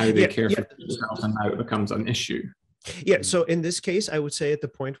how they care for themselves, and now it becomes an issue. Yeah. So in this case, I would say at the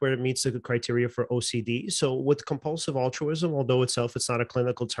point where it meets the criteria for OCD. So with compulsive altruism, although itself it's not a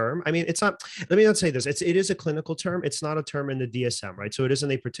clinical term. I mean, it's not. Let me not say this. It is a clinical term. It's not a term in the DSM, right? So it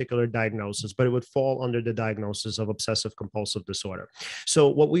isn't a particular diagnosis, but it would fall under the diagnosis of obsessive compulsive disorder. So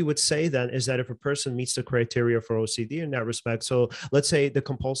what we would say then is that if a person meets the criteria for OCD in that respect, so let's say the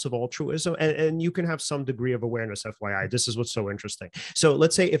compulsive altruism, and you can have some degree of awareness, FYI. This is what's so interesting. So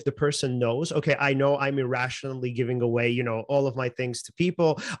let's say if the person knows, okay, I know I'm irrationally giving away, you know, all of my things to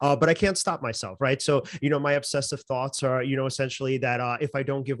people, but I can't stop myself, right? So, you know, my obsessive thoughts are, you know, essentially that if I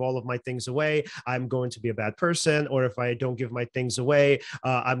don't give all of my things away, I'm going to be a bad person, or if I don't give my things away,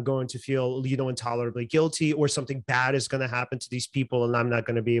 I'm going to feel, you know, intolerably guilty, or something bad is going to happen to these people, and I'm not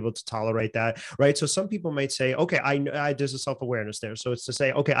going to be able to tolerate that, right? So some people might say, okay, I there's a self-awareness there. So it's to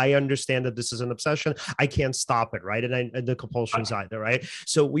say, okay, I understand that this is an obsession. I can't stop it, right? And the compulsions either, right?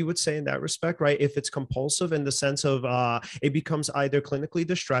 So we would say in that respect, right, if it's compulsive in the sense of it becomes either clinically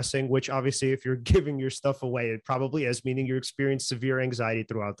distressing, which obviously if you're giving your stuff away, it probably is, meaning you experience severe anxiety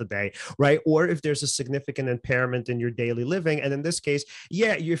throughout the day, right? Or if there's a significant impairment in your daily living. And in this case,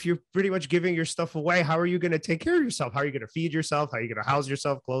 yeah, if you're pretty much giving your stuff away, how are you going to take care of yourself? How are you going to feed yourself? How are you going to house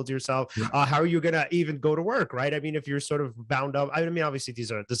yourself, clothe yourself? How are you going to even go to work, right? I mean, if you're sort of bound up, I mean, obviously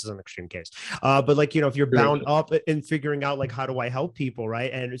this is an extreme case, but like, you know, if you're bound up in figuring out like, how do I help people,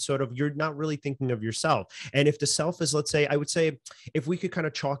 right? And it's sort of, you're not really thinking of yourself. And if the self is, let's say, I would say, if we could kind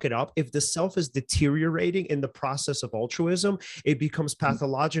of chalk it up, if the self is deteriorating in the process of altruism, it becomes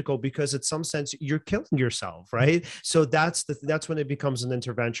pathological, because in some sense you're killing yourself, right? So that's when it becomes an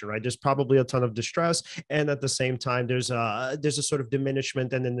intervention, right? There's probably a ton of distress, and at the same time there's a sort of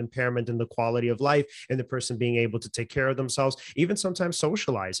diminishment and an impairment in the quality of life, and the person being able to take care of themselves, even sometimes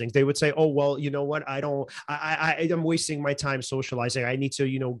socializing. They would say, oh, well, you know what, I'm wasting my time socializing. I need to,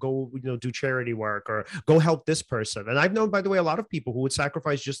 you know, go, you know, do charity work or go help this person. And I've known, by the way, a lot of people who would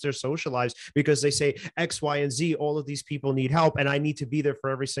sacrifice just their social lives because they say X, Y, and Z, all of these people need help, and I need to be there for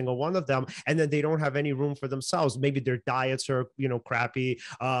every single one of them. And then they don't have any room for themselves. Maybe their diets are, you know, crappy.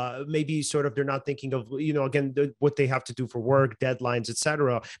 Maybe sort of they're not thinking of, you know, again, what they have to do for work, deadlines,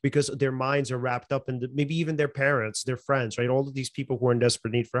 etc., because their minds are wrapped up in maybe even their parents, their friends, right? All of these people who are in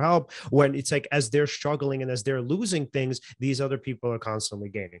desperate need for help, when it's like, as they're struggling and as they're losing things, these other people are constantly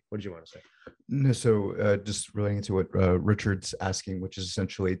gaining. What did you want to say? No, so just relating to what Richard's asking, which is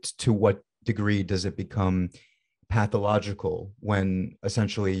essentially to what degree does it become pathological when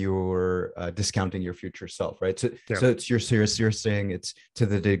essentially you're discounting your future self, right? So it's you're saying it's to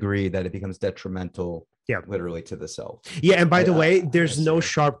the degree that it becomes detrimental, literally, to the self. Yeah, and by the way, there's no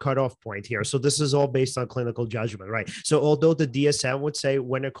sharp cutoff point here. So this is all based on clinical judgment, right? So although the DSM would say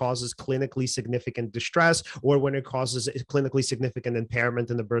when it causes clinically significant distress, or when it causes clinically significant impairment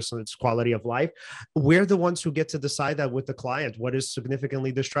in the person's quality of life, we're the ones who get to decide that with the client, what is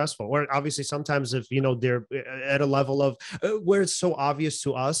significantly distressful. Or obviously sometimes if, you know, they're at a level of where it's so obvious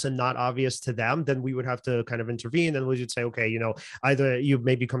to us and not obvious to them, then we would have to kind of intervene, and we would say, okay, you know, either you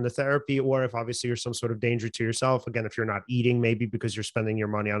maybe come to therapy, or if obviously you're some sort sort of danger to yourself, again, if you're not eating, maybe because you're spending your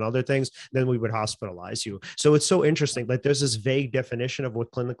money on other things, then we would hospitalize you. So it's so interesting. Like there's this vague definition of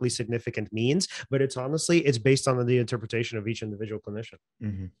what clinically significant means, but it's based on the interpretation of each individual clinician.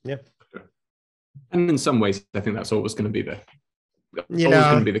 Mm-hmm. Yeah. And in some ways, I think that's always going to be the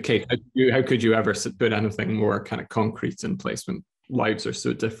case. How could you ever put anything more kind of concrete in place when lives are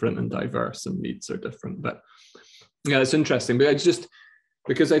so different and diverse and needs are different? But yeah, it's interesting. But it's just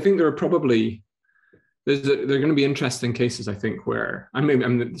because I think there are going to be interesting cases, I think, where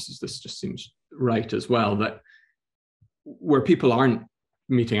this just seems right as well, that where people aren't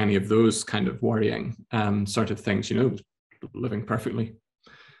meeting any of those kind of worrying sort of things, living perfectly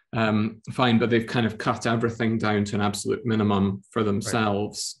fine, but they've kind of cut everything down to an absolute minimum for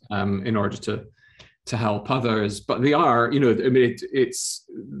themselves, right, in order to help others. But they are, they've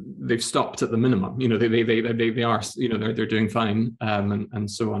stopped at the minimum. They are, they're doing fine, and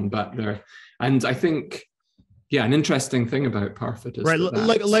so on. But and I think, yeah, an interesting thing about Parfit is right,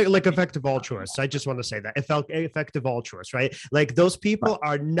 like effective altruists. I just want to say that effective altruists, right? Like those people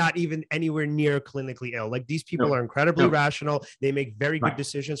are not even anywhere near clinically ill. Like these people are incredibly rational. They make very good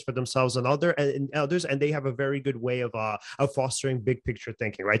decisions for themselves and others, and they have a very good way of fostering big picture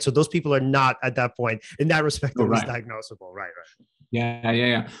thinking, right? So those people are not at that point in that respect misdiagnosable, right?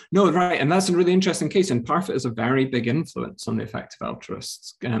 Yeah. No, right, and that's a really interesting case. And Parfit is a very big influence on the effective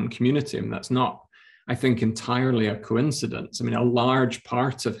altruists community, and that's not, I think, entirely a coincidence. I mean, a large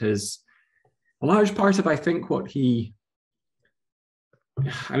part of I think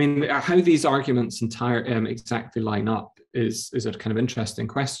how these arguments exactly line up is a kind of interesting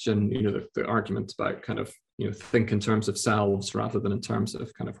question. The argument about kind of, think in terms of selves rather than in terms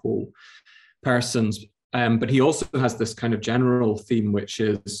of kind of whole persons. But he also has this kind of general theme, which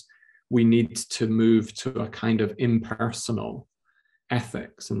is we need to move to a kind of impersonal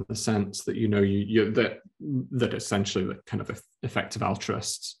ethics, in the sense that that essentially the kind of effective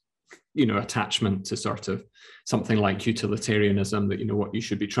altruists attachment to sort of something like utilitarianism, that what you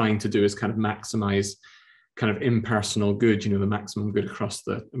should be trying to do is kind of maximize kind of impersonal good, the maximum good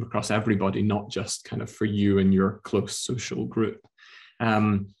across everybody, not just kind of for you and your close social group.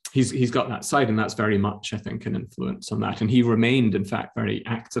 He's got that side, and that's very much, I think, an influence on that. And he remained, in fact, very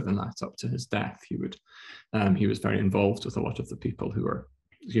active in that up to his death. He was very involved with a lot of the people who are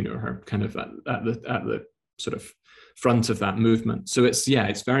kind of at the sort of front of that movement. So it's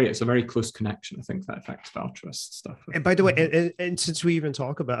a very close connection, I think, that effective altruist stuff. And by the way, and since we even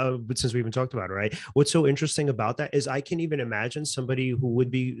talked about it, right, what's so interesting about that is I can even imagine somebody who would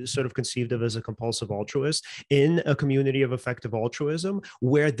be sort of conceived of as a compulsive altruist in a community of effective altruism,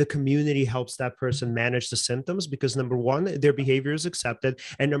 where the community helps that person manage the symptoms, because number one, their behavior is accepted,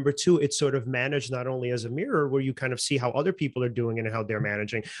 and number two, it's sort of managed not only as a mirror where you kind of see how other people are doing and how they're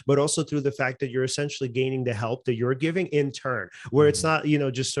managing, but also through the fact that you're essentially gaining the help that you're giving in turn, where it's not,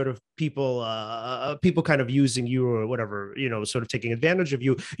 just sort of people kind of using you or whatever, sort of taking advantage of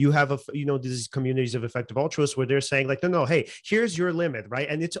you. You have these communities of effective altruists where they're saying like, no, hey, here's your limit, right?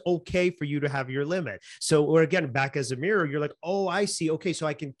 And it's okay for you to have your limit. So, or again, back as a mirror, you're like, oh, I see. Okay, so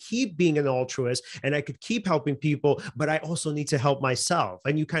I can keep being an altruist and I could keep helping people, but I also need to help myself.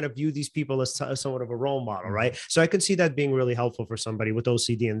 And you kind of view these people as somewhat of a role model, right? So I could see that being really helpful for somebody with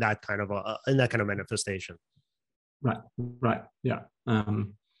OCD and that kind of manifestation. Right. Yeah.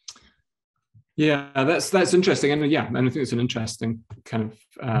 That's interesting. And and I think it's an interesting kind of,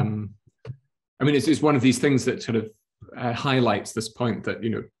 it's one of these things that sort of highlights this point that,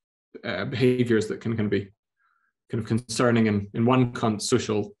 behaviors that can be kind of concerning in one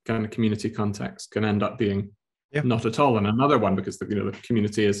social kind of community context can end up being not at all in another one, because the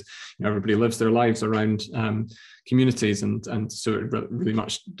community is, everybody lives their lives around communities, and so it very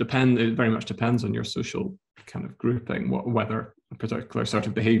much depends on your social kind of grouping, whether a particular sort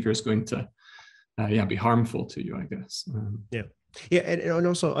of behavior is going to be harmful to you, I guess. And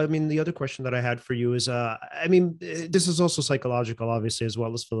also, the other question that I had for you is, this is also psychological, obviously, as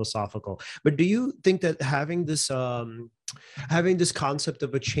well as philosophical, but do you think that having this concept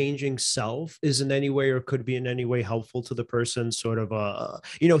of a changing self is in any way, or could be in any way, helpful to the person sort of,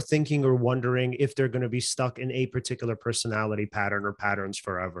 thinking or wondering if they're going to be stuck in a particular personality pattern or patterns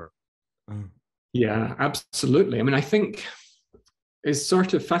forever? Yeah, absolutely. I think it's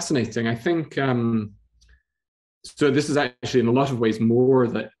sort of fascinating. I think, so this is actually in a lot of ways more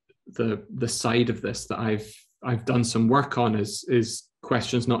that the side of this that I've done some work on is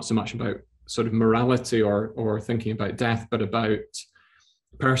questions not so much about sort of morality or thinking about death, but about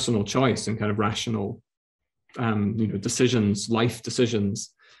personal choice and kind of rational, decisions, life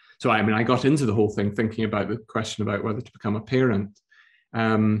decisions. So I got into the whole thing thinking about the question about whether to become a parent.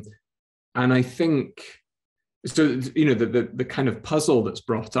 And I think, so, the kind of puzzle that's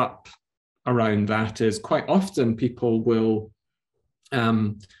brought up around that is quite often people will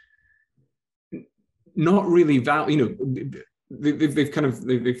not really value, they've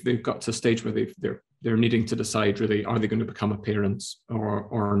got to a stage where they're needing to decide really, are they going to become a parent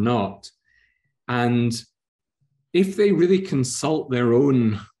or not? And if they really consult their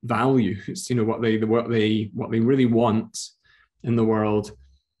own values, what they really want in the world,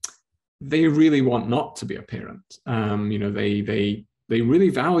 they really want not to be a parent. They really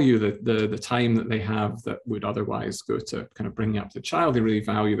value the time that they have that would otherwise go to kind of bringing up the child. They really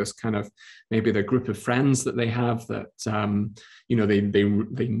value this kind of, maybe the group of friends that they have that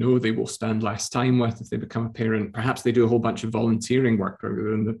they know they will spend less time with if they become a parent. Perhaps they do a whole bunch of volunteering work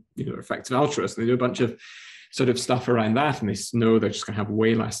rather than the effective altruist. They do a bunch of sort of stuff around that, and they know they're just going to have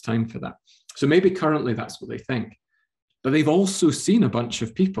way less time for that. So maybe currently that's what they think. But they've also seen a bunch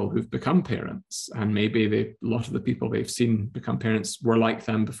of people who've become parents, and maybe a lot of the people they've seen become parents were like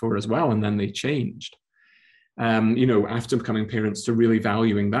them before as well, and then they changed. After becoming parents, to really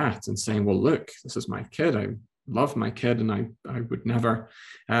valuing that and saying, well, look, this is my kid. I love my kid, and I would never,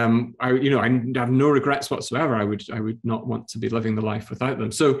 I have no regrets whatsoever. I would not want to be living the life without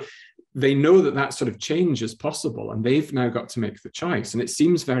them. So they know that sort of change is possible, and they've now got to make the choice. And it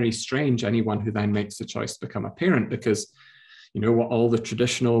seems very strange, anyone who then makes the choice to become a parent, because what all the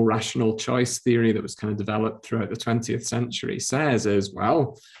traditional rational choice theory that was kind of developed throughout the 20th century says is,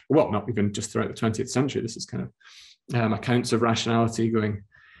 well, not even just throughout the 20th century, this is kind of accounts of rationality going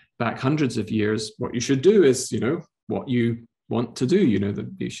back hundreds of years. What you should do is, what you want to do, that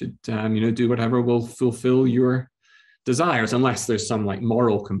you should, do whatever will fulfill your desires, unless there's some like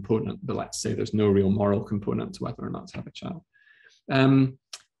moral component. But let's say there's no real moral component to whether or not to have a child.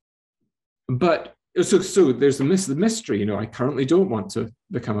 But so there's the mystery. I currently don't want to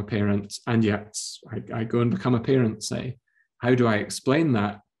become a parent, and yet I go and become a parent, say. How do I explain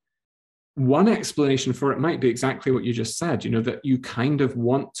that? One explanation for it might be exactly what you just said, that you kind of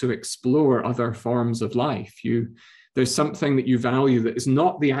want to explore other forms of life. There's something that you value that is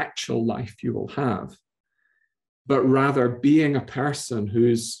not the actual life you will have, but rather being a person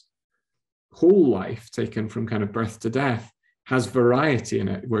whose whole life, taken from kind of birth to death, has variety in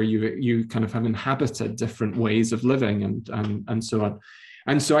it, where you kind of have inhabited different ways of living and so on.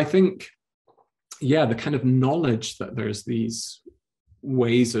 And so I think, the kind of knowledge that there's these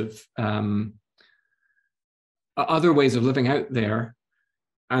ways of other ways of living out there,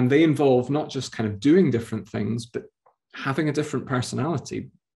 and they involve not just kind of doing different things, but having a different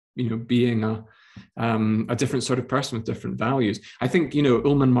personality, being a different sort of person with different values. I think,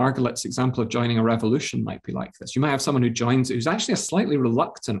 Ullmann Margaret's example of joining a revolution might be like this. You might have someone who joins, who's actually a slightly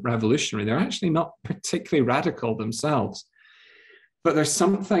reluctant revolutionary. They're actually not particularly radical themselves, but there's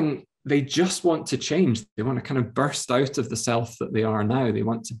something, they just want to change. They want to kind of burst out of the self that they are now. They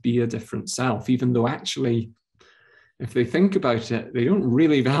want to be a different self, even though actually, if they think about it, they don't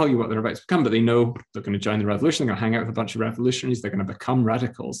really value what they're about to become, but they know they're going to join the revolution. They're going to hang out with a bunch of revolutionaries. They're going to become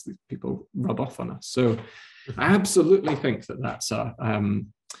radicals. These people rub off on us. So I absolutely think that that's a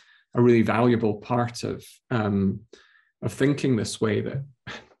really valuable part of thinking this way.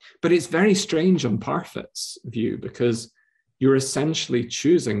 But it's very strange on Parfit's view, because you're essentially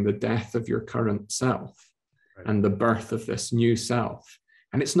choosing the death of your current self, right, and the birth of this new self.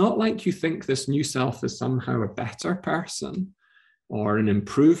 And it's not like you think this new self is somehow a better person or an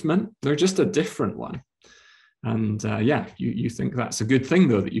improvement. They're just a different one. And you think that's a good thing,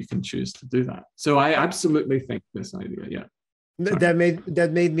 though, that you can choose to do that. So I absolutely think this idea,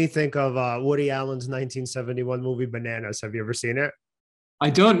 That made me think of Woody Allen's 1971 movie Bananas. Have you ever seen it? I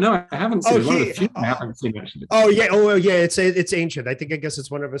don't know. I haven't seen it. One of the few I haven't seen, actually. Oh yeah. It's ancient. I guess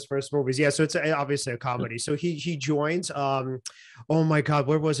it's one of his first movies. Yeah. So it's obviously a comedy. So he joins. Oh my God,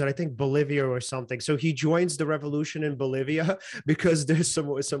 where was it? I think Bolivia or something. So he joins the revolution in Bolivia because there's some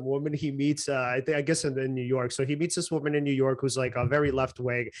woman he meets. I guess in New York. So he meets this woman in New York who's like a very left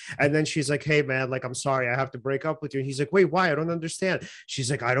wing, and then she's like, "Hey man, like I'm sorry, I have to break up with you." And he's like, "Wait, why? I don't understand."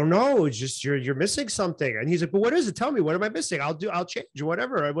 She's like, "I don't know. It's just you're missing something." And he's like, "But what is it? Tell me. What am I missing? I'll change.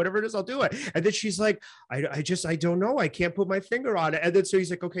 Whatever it is, I'll do it." And then she's like, I don't know. I can't put my finger on it. And then so he's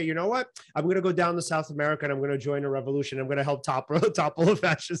like, "Okay, you know what? I'm going to go down to South America and I'm going to join a revolution. I'm going to help topple a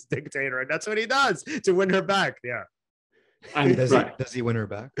fascist dictator." And that's what he does to win her back. Yeah. And does he win her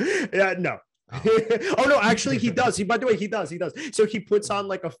back? Yeah, no. Oh no, actually he does. By the way, he does. So he puts on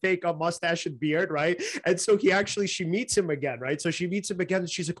like a fake mustache and beard, right? And so she meets him again, right? So she meets him again and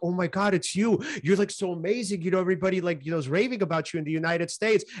she's like, oh my God, it's you. You're like so amazing. Everybody like, is raving about you in the United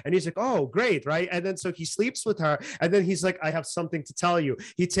States. And he's like, oh, great, right? And then so he sleeps with her. And then he's like, I have something to tell you.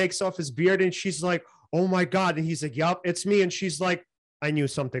 He takes off his beard and she's like, oh my God. And he's like, yup, it's me. And she's like, I knew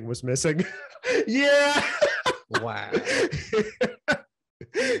something was missing. Yeah. Wow.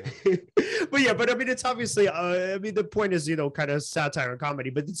 but I mean, it's obviously, the point is, kind of satire and comedy,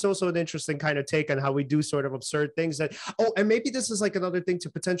 but it's also an interesting kind of take on how we do sort of absurd things and maybe this is like another thing to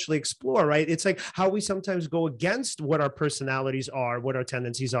potentially explore, right? It's like how we sometimes go against what our personalities are, what our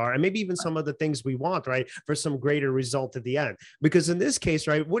tendencies are, and maybe even some of the things we want, right? For some greater result at the end. Because in this case,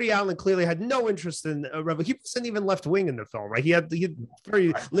 right, Woody Allen clearly had no interest in he wasn't even left wing in the film, right? He had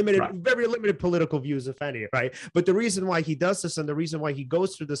very limited political views, if any, right? But the reason why he does this and the reason why he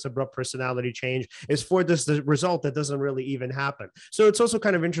goes through this abrupt personality change is for this the result that doesn't really even happen. So it's also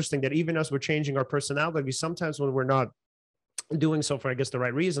kind of interesting that even as we're changing our personality, sometimes when we're not doing so for, I guess, the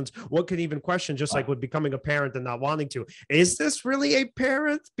right reasons, one can even question, just like with becoming a parent and not wanting to, is this really a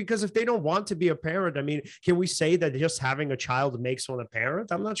parent? Because if they don't want to be a parent, I mean, can we say that just having a child makes one a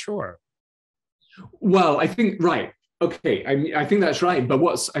parent? I'm not sure. Well, I think, right. Okay. I think that's right. But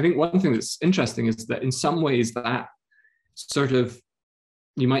I think one thing that's interesting is that in some ways that sort of,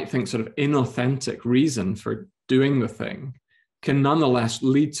 you might think sort of inauthentic reason for doing the thing can nonetheless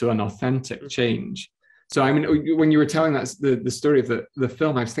lead to an authentic change. So, I mean, when you were telling that the story of the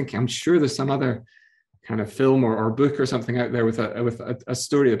film, I was thinking, I'm sure there's some other kind of film or book or something out there with a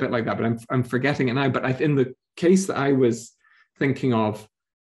story a bit like that, but I'm forgetting it now. But in the case that I was thinking of,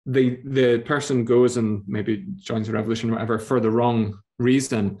 the person goes and maybe joins the revolution or whatever for the wrong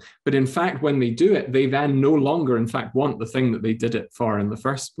reason. But in fact, when they do it, they then no longer, in fact, want the thing that they did it for in the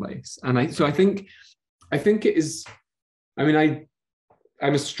first place. And I think it is, I mean,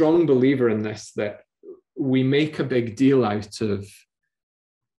 I'm a strong believer in this, that we make a big deal out of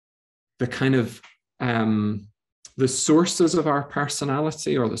the kind of the sources of our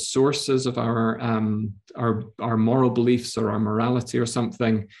personality or the sources of our moral beliefs or our morality or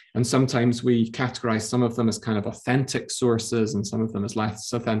something. And sometimes we categorize some of them as kind of authentic sources and some of them as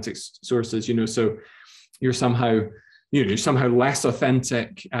less authentic sources, so you're somehow less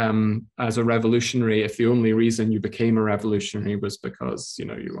authentic as a revolutionary if the only reason you became a revolutionary was because,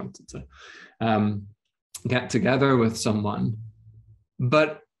 you wanted to get together with someone.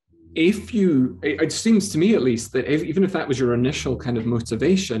 But it seems to me at least that even if that was your initial kind of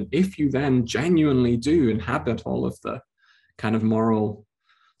motivation, if you then genuinely do inhabit all of the kind of moral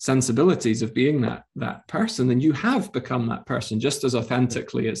sensibilities of being that person, then you have become that person just as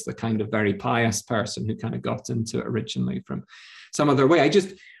authentically as the kind of very pious person who kind of got into it originally from some other way.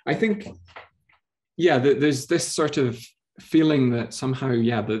 I think, there's this sort of feeling that somehow,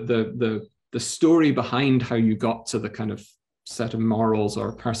 the story behind how you got to the kind of set of morals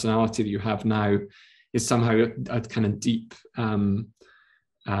or personality that you have now is somehow a kind of deep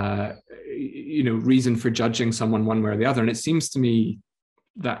reason for judging someone one way or the other. And it seems to me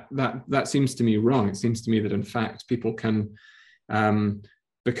that seems to me wrong. It seems to me that in fact people can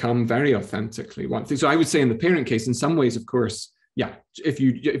become very authentically one thing. So I would say in the parent case, in some ways, of course, if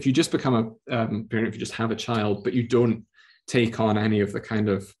you just become a parent, if you just have a child, but you don't take on any of the kind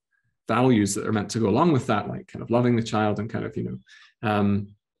of values that are meant to go along with that, like kind of loving the child and kind of,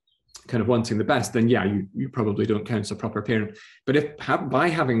 kind of wanting the best, then you probably don't count as a proper parent. But if by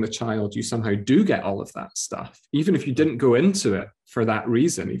having the child, you somehow do get all of that stuff, even if you didn't go into it for that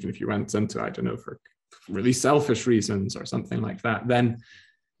reason, even if you went into, I don't know, for really selfish reasons or something like that, then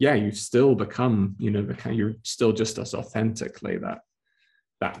you still become, you're still just as authentically that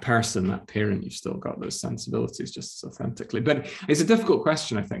person, that parent. You've still got those sensibilities just as authentically. But it's a difficult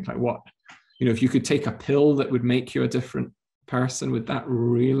question, I think, like what, if you could take a pill that would make you a different person, would that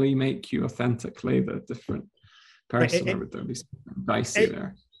really make you authentically the different person, or would there be something dicey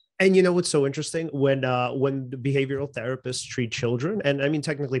there? And what's so interesting, when the behavioral therapists treat children, and I mean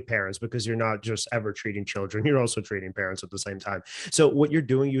technically parents, because you're not just ever treating children, you're also treating parents at the same time. So what you're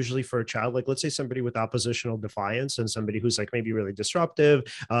doing usually for a child, like let's say somebody with oppositional defiance and somebody who's like maybe really disruptive,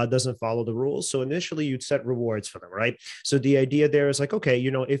 doesn't follow the rules. So initially you'd set rewards for them, right? So the idea there is like, okay,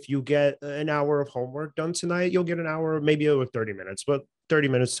 if you get an hour of homework done tonight, you'll get an hour, maybe over 30 minutes, but 30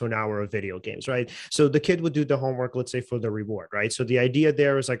 minutes to an hour of video games, right? So the kid would do the homework, let's say, for the reward, right? So the idea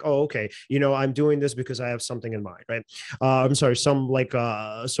there is like, oh, okay, I'm doing this because I have something in mind, right? I'm sorry, some like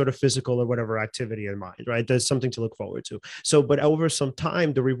sort of physical or whatever activity in mind, right? There's something to look forward to. So, but over some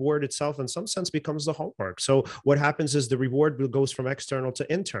time, the reward itself in some sense becomes the homework. So what happens is the reward goes from external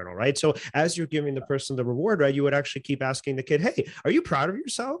to internal, right? So as you're giving the person the reward, right, you would actually keep asking the kid, hey, are you proud of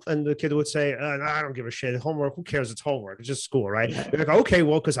yourself? And the kid would say, I don't give a shit. Homework, who cares? It's homework. It's just school, right? You're like, okay,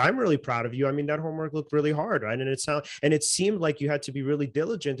 well, because I'm really proud of you. I mean, that homework looked really hard, right? And it seemed like you had to be really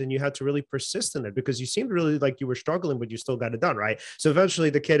diligent and you had to really persist in it because you seemed really like you were struggling, but you still got it done, right? So eventually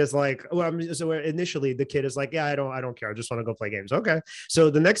the kid is like, so initially the kid is like, yeah, I don't care. I just want to go play games. Okay. So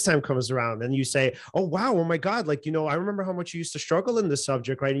the next time comes around and you say, oh, wow, oh my God, like, I remember how much you used to struggle in this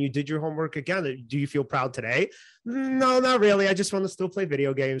subject, right? And you did your homework again. Do you feel proud today? No, not really. I just want to still play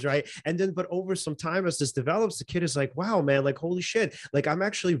video games, right? And then, but over some time as this develops, the kid is like, wow, man, like, holy shit, like I'm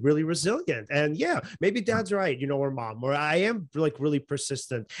actually really resilient. And yeah, maybe dad's right, or mom, or I am like really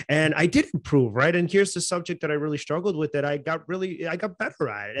persistent and I did improve, right? And here's the subject that I really struggled with that I got better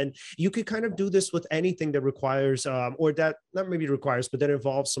at it. And you could kind of do this with anything that requires, or that not maybe requires, but that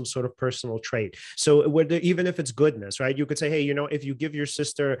involves some sort of personal trait. So even if it's goodness, right? You could say, hey, if you give your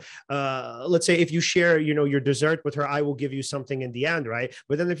sister, let's say if you share, your dessert with her, I will give you something in the end, right?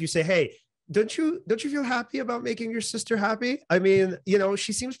 But then if you say, hey, don't you feel happy about making your sister happy? I mean,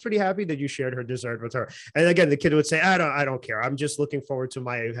 she seems pretty happy that you shared her dessert with her. And again, the kid would say, I don't care. I'm just looking forward to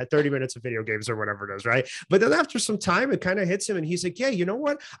my 30 minutes of video games or whatever it is, right? But then after some time, it kind of hits him and he's like, yeah, you know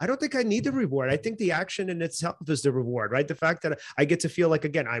what? I don't think I need the reward. I think the action in itself is the reward, right? The fact that I get to feel like,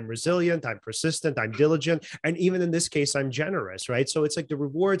 again, I'm resilient, I'm persistent, I'm diligent. And even in this case, I'm generous, right? So it's like the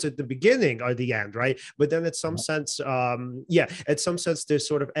rewards at the beginning are the end, right? But then at some sense, the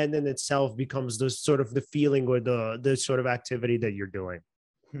sort of end in itself becomes the sort of the feeling or the sort of activity that you're doing.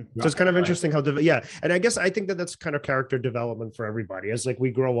 So it's kind of interesting how, and I think that that's kind of character development for everybody. As like we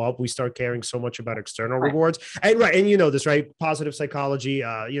grow up, we start caring so much about external rewards, and this, right? Positive psychology,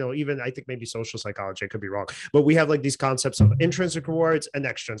 even I think maybe social psychology, I could be wrong, but we have like these concepts of intrinsic rewards and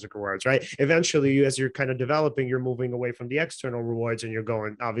extrinsic rewards, right? Eventually, as you're kind of developing, you're moving away from the external rewards, and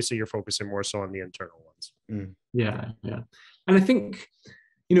obviously, you're focusing more so on the internal ones. Yeah, and I think.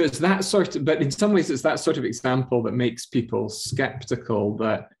 It's that sort of, but in some ways it's that sort of example that makes people skeptical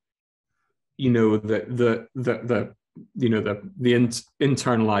that, the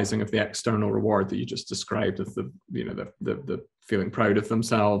internalizing of the external reward that you just described of the feeling proud of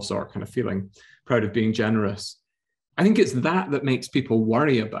themselves or kind of feeling proud of being generous. I think it's that makes people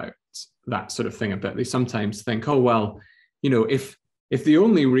worry about that sort of thing a bit. They sometimes think, oh, well, if the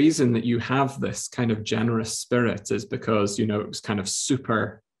only reason that you have this kind of generous spirit is because, it was kind of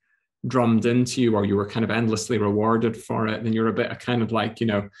super drummed into you or you were kind of endlessly rewarded for it, then you're a bit of kind of like,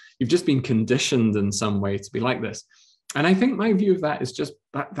 you've just been conditioned in some way to be like this. And I think my view of that is just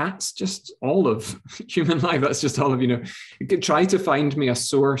that's just all of human life. That's just all of, you could try to find me a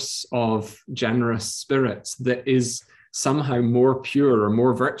source of generous spirits that is somehow more pure or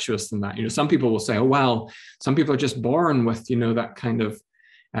more virtuous than that. Some people will say, oh, well, some people are just born with, that kind of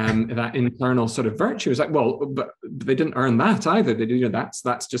that internal sort of virtue. Is like, well, but they didn't earn that either. They did,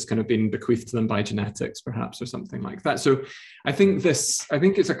 that's just kind of been bequeathed to them by genetics, perhaps, or something like that. So I think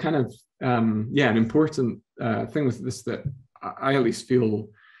it's a kind of an important thing with this, that I at least feel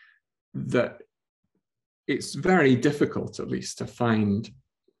that it's very difficult, at least, to find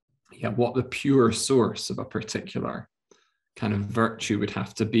what the pure source of a particular kind of virtue would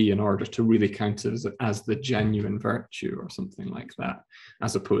have to be in order to really count as the genuine virtue or something like that,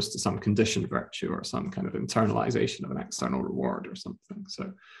 as opposed to some conditioned virtue or some kind of internalization of an external reward or something.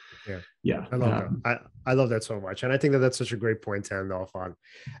 So I love that. I love that so much. And I think that that's such a great point to end off on.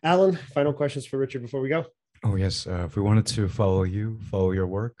 Alan, final questions for Richard before we go? Oh, yes. If we wanted to follow your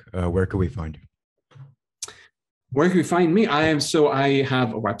work, where could we find you? Where can we find me? I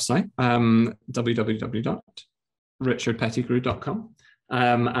have a website, www.richardpettigrew.com.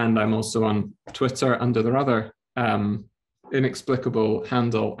 And I'm also on Twitter under the rather inexplicable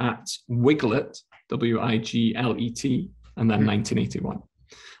handle at Wiglet, Wiglet, and then 1981.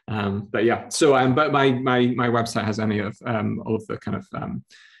 But my website has any of all of the kind of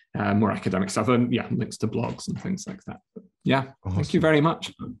more academic stuff, and links to blogs and things like that. But, awesome. Thank you very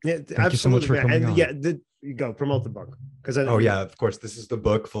much. Yeah, thank you so much for coming on. You go promote the book, because of course, this is the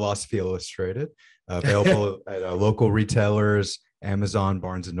book Philosophy Illustrated, available at local retailers, Amazon,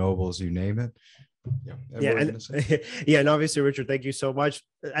 Barnes and Nobles, you name it. And obviously, Richard, thank you so much.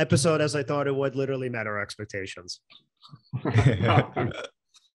 Episode as I thought it would, literally met our expectations.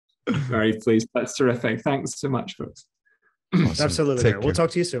 Very pleased. That's terrific. Thanks so much, folks. Awesome. Absolutely, man. We'll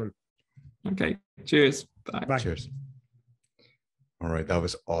talk to you soon. Okay. Cheers. Bye. Bye. Cheers. All right. That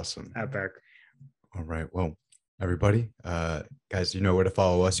was awesome. Epic. All right. Well, everybody, guys, you know where to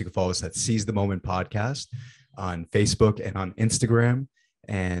follow us. You can follow us at Seize the Moment Podcast on Facebook and on Instagram,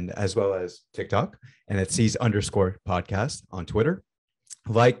 and as well as TikTok, and at Seize_podcast on Twitter.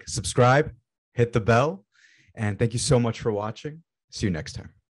 Like, subscribe, hit the bell, and thank you so much for watching. See you next time.